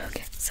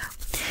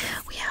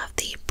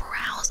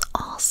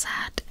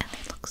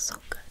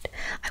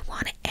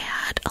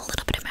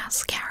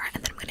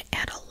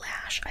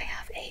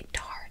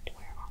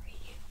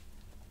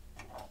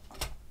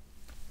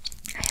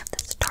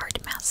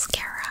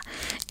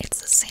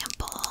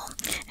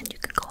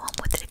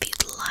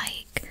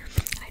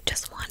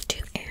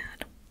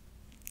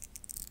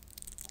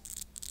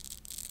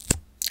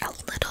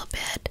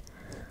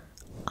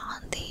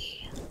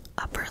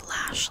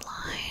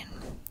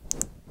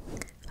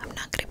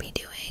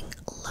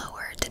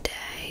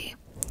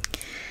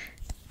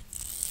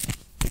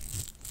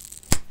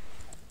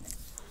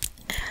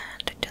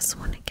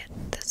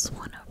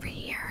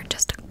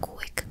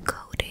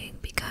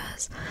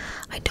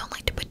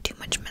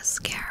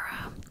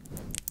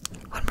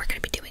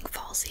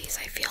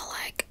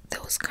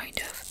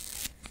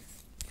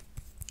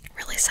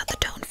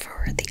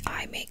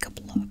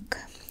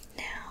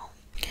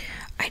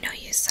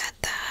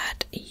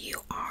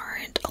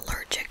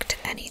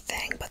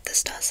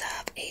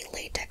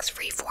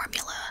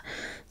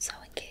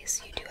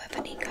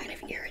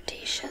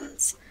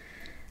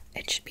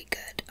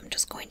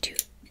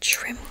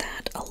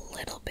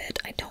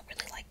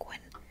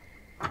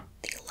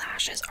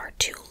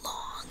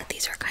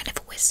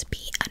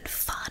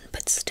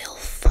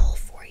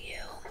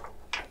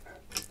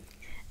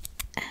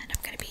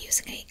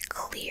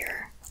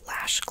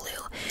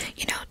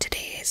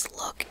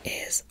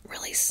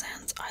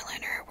since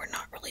eyeliner, we're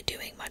not really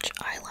doing much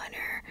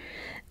eyeliner,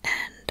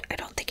 and I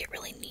don't think it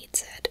really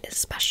needs it,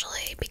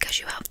 especially because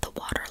you have the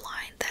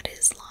waterline that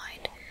is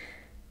lined.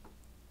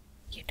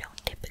 You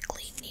don't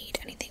typically need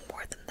anything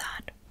more than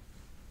that.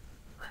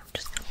 I'm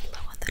just gonna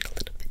blow on that a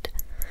little bit.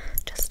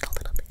 Just a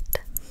little bit.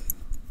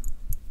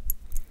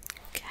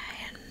 Okay,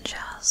 and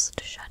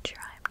just shut your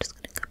eye. I'm just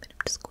gonna come in.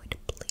 I'm just going to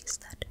place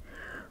that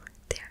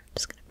right there. I'm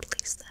just gonna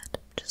place that.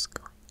 I'm just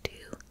going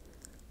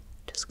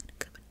to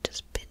come and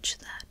just pinch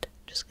that.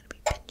 I'm just gonna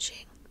be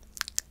pinching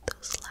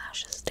those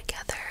lashes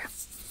together.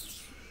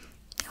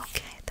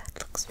 Okay, that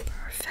looks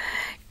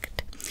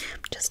perfect.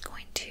 I'm just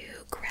going to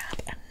grab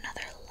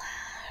another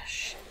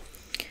lash.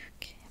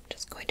 Okay, I'm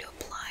just going to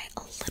apply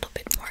a little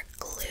bit more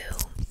glue.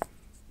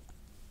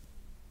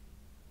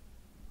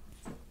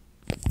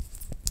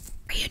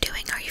 Are you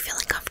doing? Are you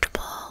feeling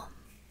comfortable?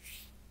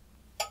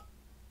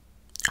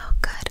 Oh,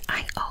 good.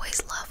 I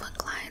always love when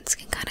clients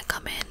can kind of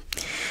come in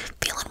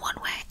feeling one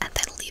way and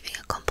then leaving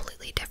a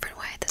completely different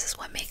way. This is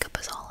what makeup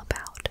is all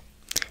about.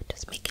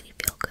 Just making you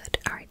feel good.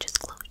 Alright, just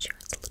close your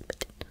eyes a little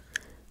bit.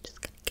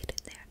 Just gonna get in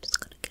there. Just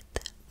gonna get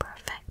that.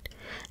 Perfect.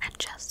 And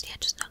just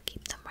now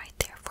keep them right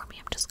there for me.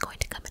 I'm just going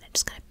to come in and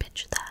just gonna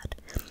pinch that.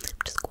 I'm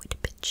just going to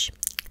pinch,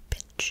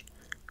 pinch,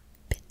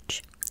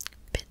 pinch,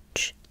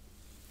 pinch.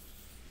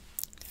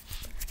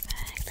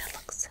 Perfect. That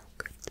looks so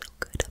good, so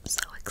good. I'm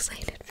so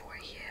excited for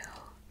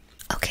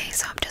you. Okay,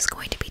 so I'm just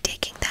going to be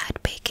taking that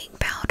baking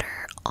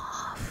powder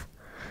off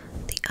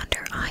the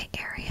under eye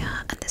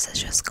area, and this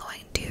is just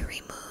going to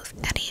remove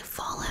any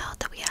fallout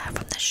that we have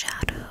from the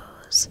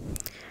shadows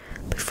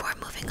before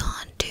moving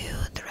on to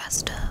the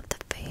rest of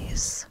the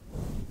face.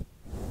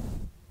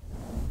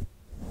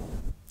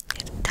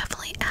 It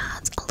definitely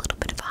adds a little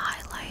bit of a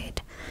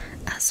highlight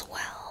as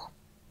well.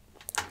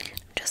 I'm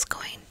just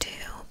going to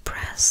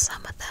press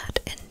some of that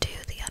into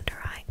the under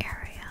eye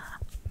area.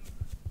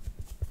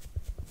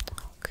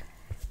 Okay.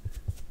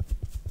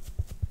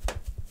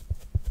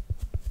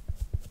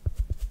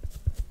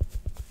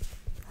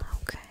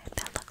 Okay,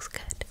 that looks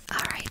good.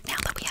 Alright, now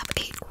that we have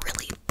a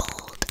really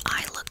bold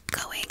eye look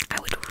going, I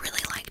would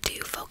really like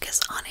to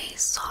focus on a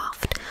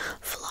soft,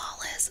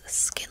 flawless,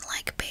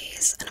 skin-like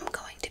base, and I'm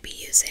going to be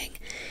using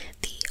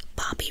the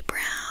Bobbi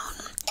Brown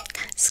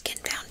Skin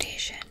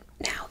Foundation.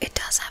 Now, it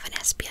does have an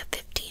SPF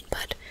 15,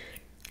 but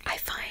I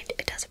find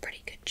it does a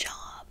pretty good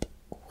job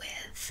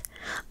with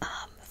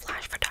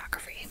flash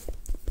photography.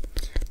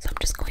 So I'm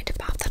just going to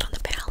pop that on the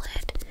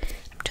palette.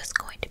 I'm just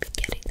going to be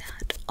getting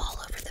that all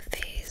over the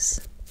face.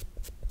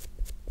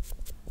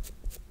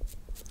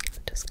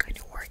 I'm just kind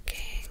of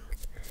working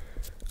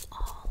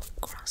all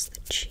across the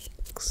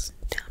cheeks,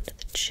 down to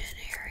the chin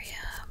area.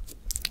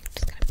 I'm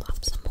just gonna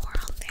pop some more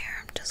on there.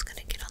 I'm just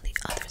gonna get on the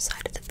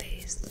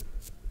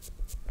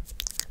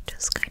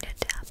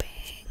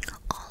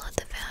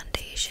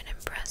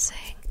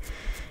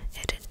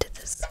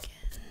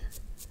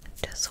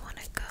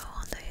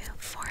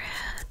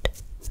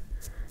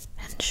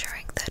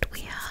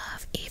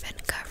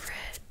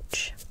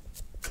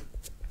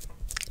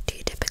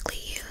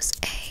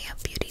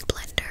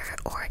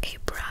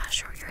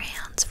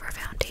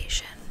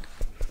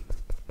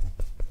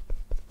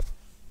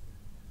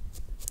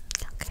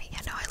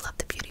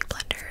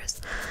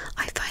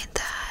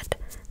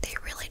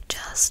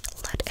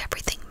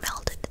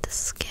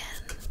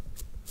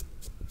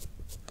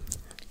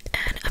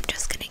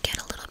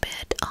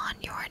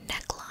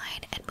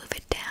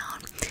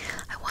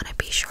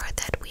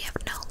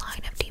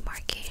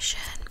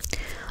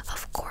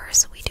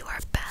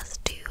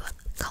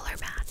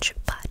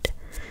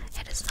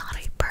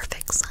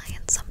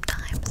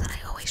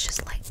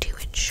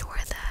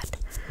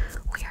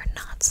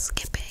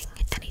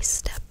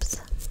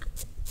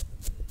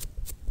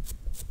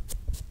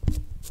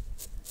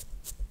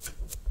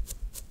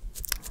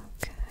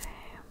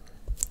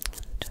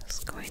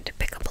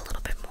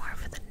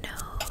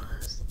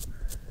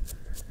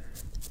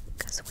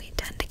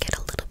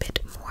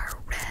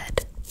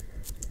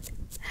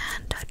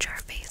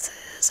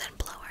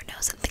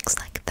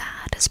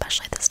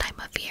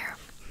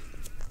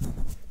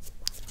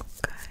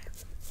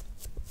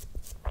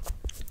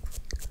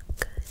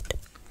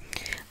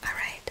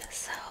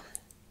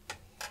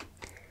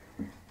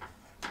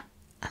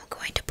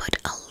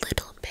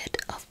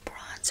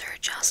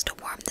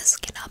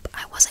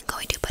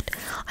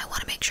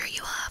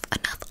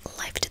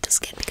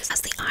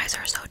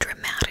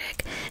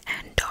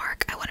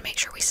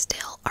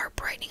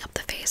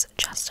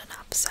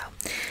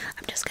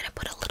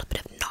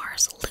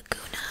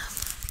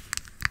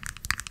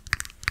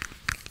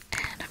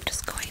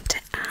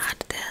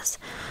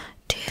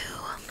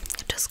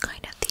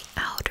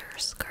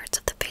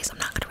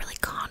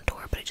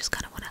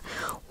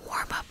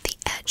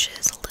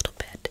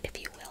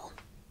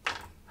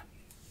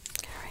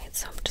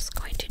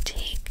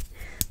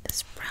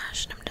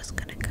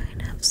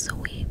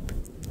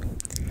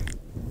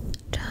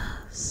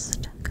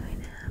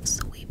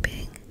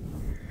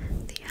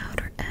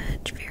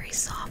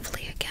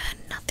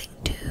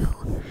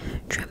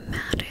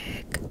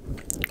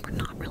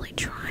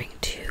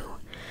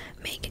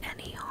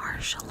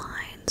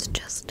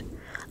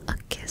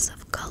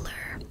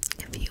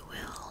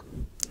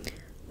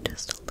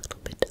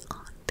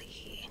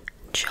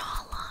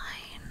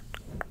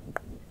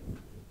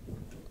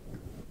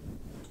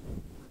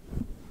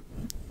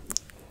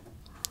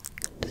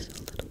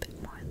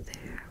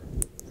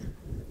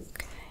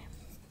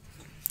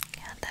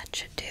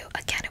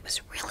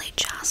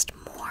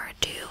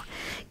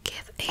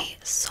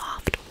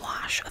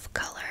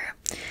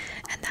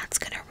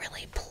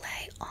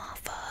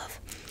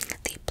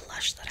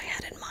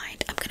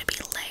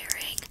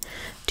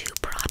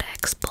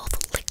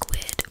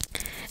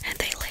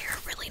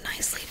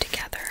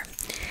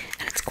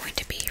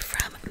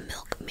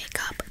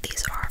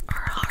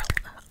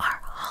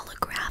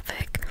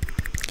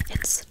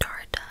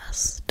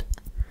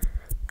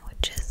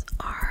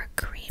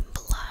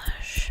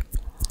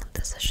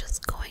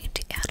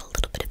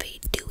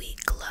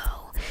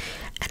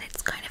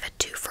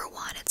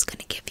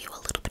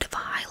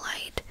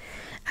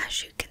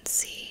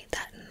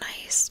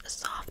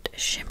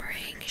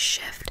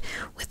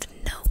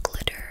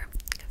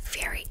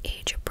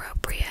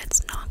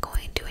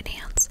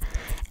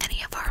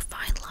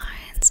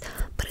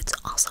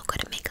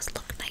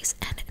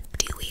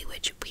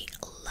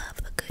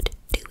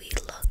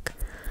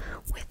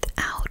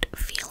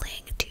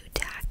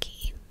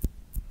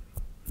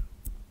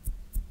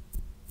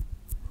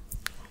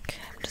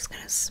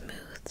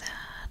smooth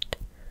that.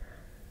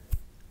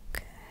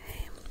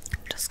 Okay,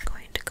 I'm just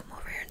going to come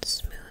over here and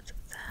smooth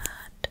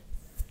that.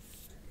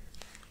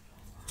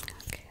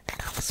 Okay,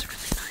 that looks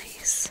really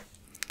nice.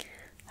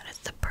 That is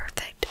the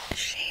perfect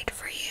shade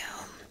for you.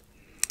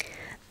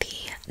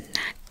 The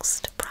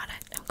next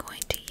product I'm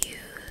going to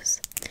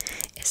use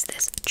is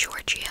this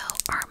Giorgio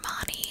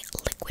Armani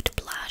Liquid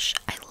Blush.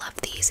 I love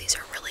these. These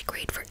are really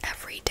great for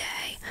every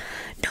day.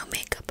 No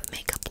makeup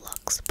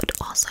looks, but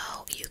also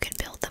you can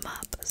build them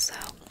up. So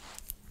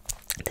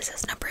this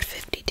is number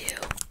 52.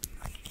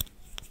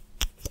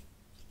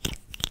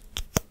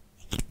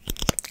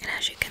 And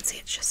as you can see,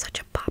 it's just such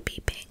a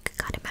poppy pink.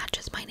 Kind of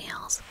matches my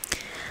nails.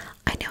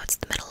 I know it's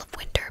the middle of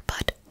winter,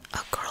 but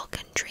a girl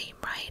can dream,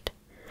 right?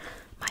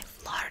 My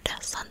Florida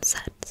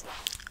sunsets.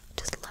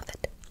 Just love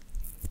it.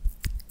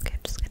 Okay, I'm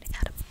just going to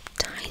add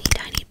a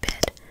tiny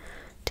bit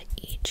to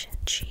each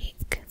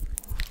cheek.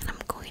 And I'm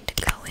going to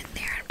go in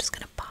there. I'm just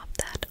going to pop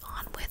that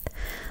on with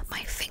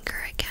my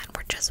finger again.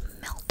 We're just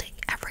melting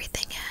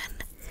everything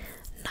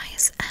in.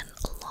 Nice and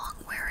long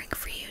wearing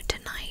for you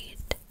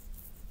tonight.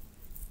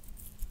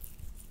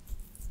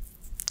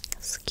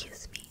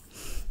 Excuse me.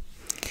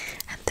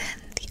 And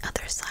then the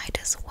other side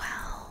as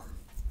well.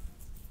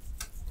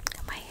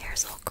 My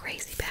hair's all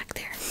crazy back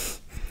there.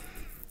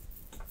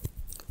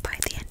 By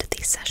the end of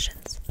these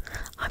sessions,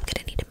 I'm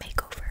gonna need a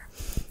makeover.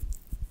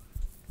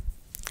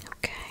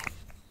 Okay.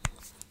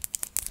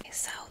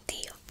 So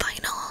the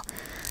final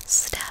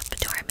step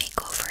to our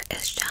makeover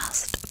is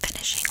just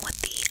finishing with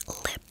the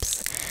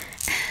lips.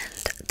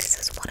 And this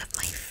is one of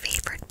my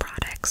favorite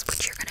products,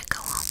 which you're gonna go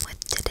on with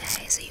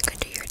today so you can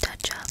do your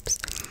touch-ups.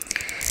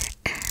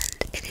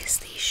 And it is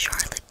the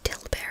Charlotte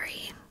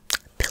Tilbury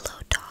Pillow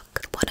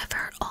Talk, one of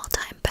her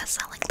all-time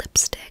best-selling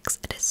lipsticks.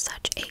 It is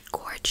such a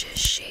gorgeous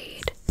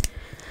shade.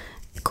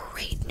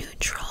 Great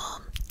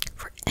neutral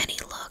for any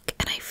look,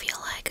 and I feel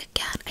like,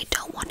 again, I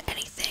don't want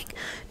anything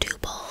too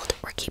bold.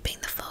 We're keeping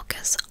the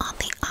focus on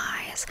the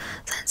eyes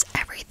since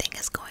everything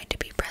is going to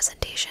be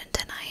presentation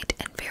tonight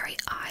and very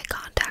eye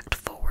contact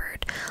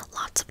forward,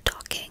 lots of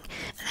talking,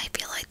 and I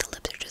feel like the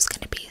lips are just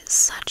going to be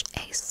such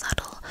a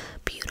subtle,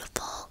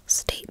 beautiful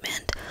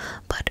statement,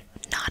 but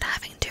not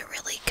having to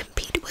really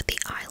compete with the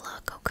eye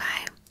look,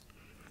 okay?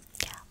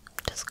 Yeah,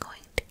 I'm just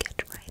going to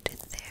get right in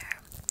there.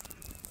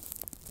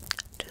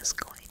 Just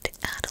going to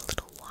add a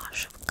little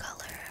wash of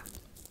color.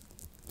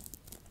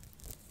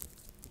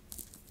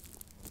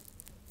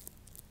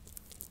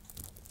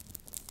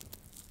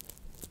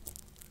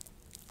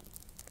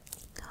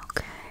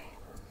 Okay.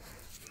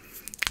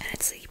 And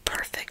it's the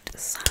perfect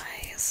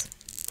size.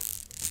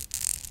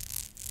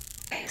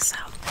 Okay, so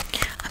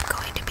I'm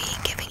going to be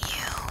giving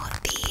you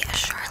the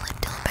Charlotte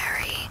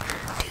Tilbury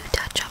to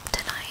touch up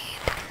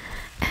tonight,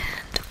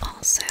 and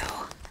also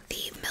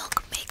the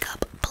Milk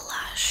Makeup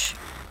Blush.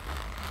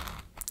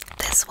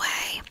 This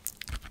way,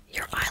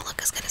 your eye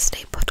look is going to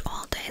stay put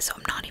all day, so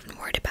I'm not even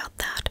worried about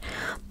that.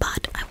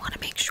 But I want to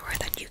make sure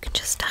that you can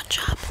just touch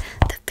up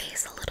the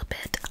face a little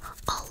bit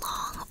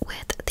along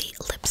with the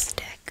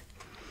lipstick.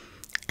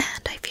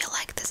 And I feel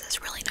like this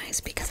is really nice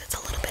because it's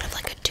a little bit of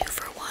like a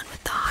 2-for-1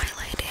 with the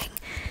highlighting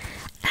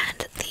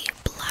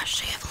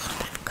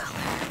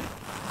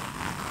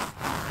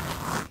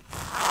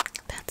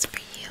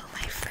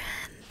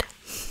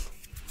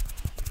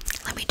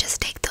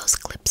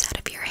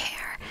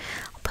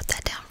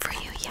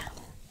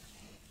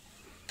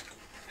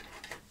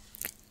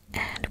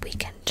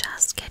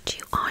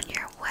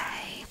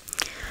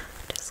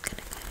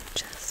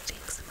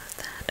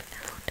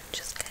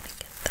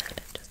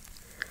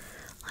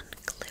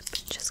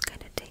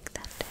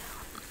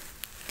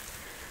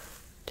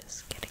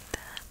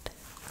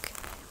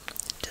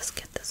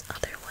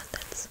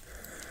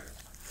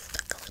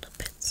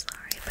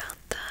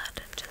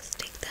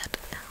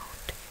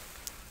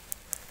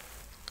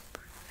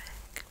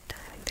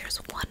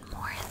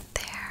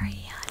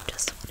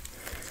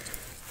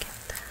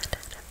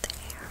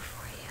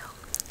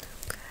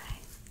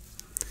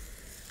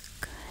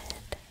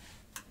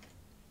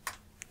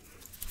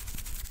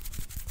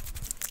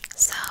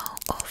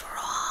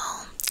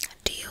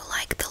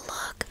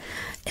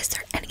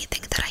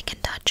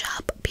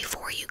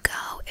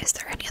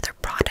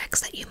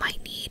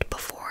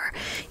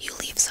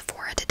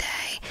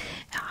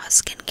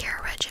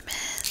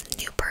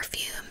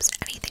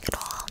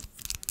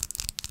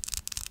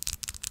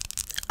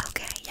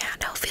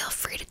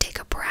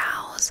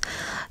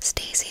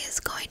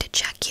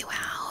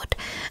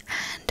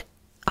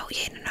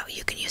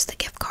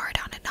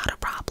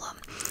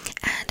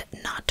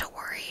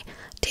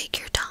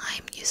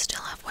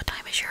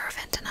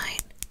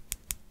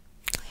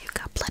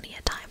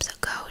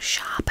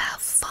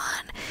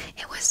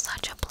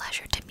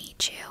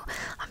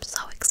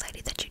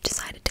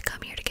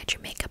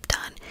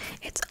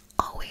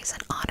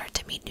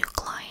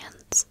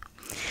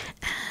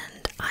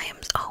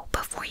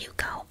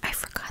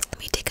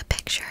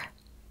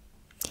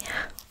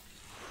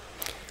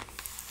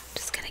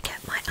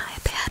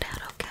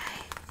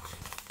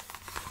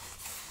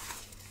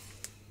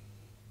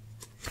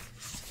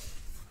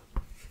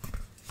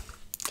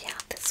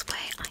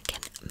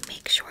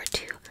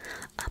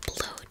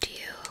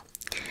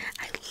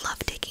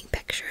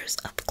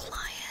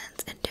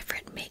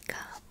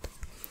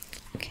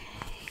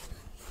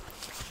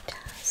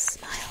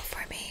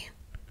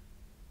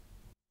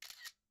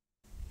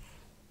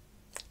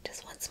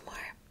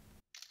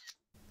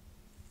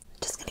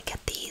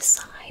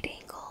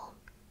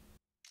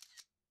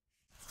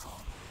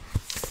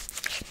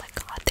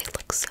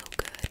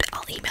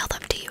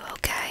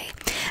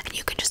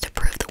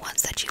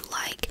that you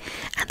like,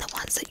 and the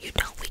ones that you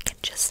don't, we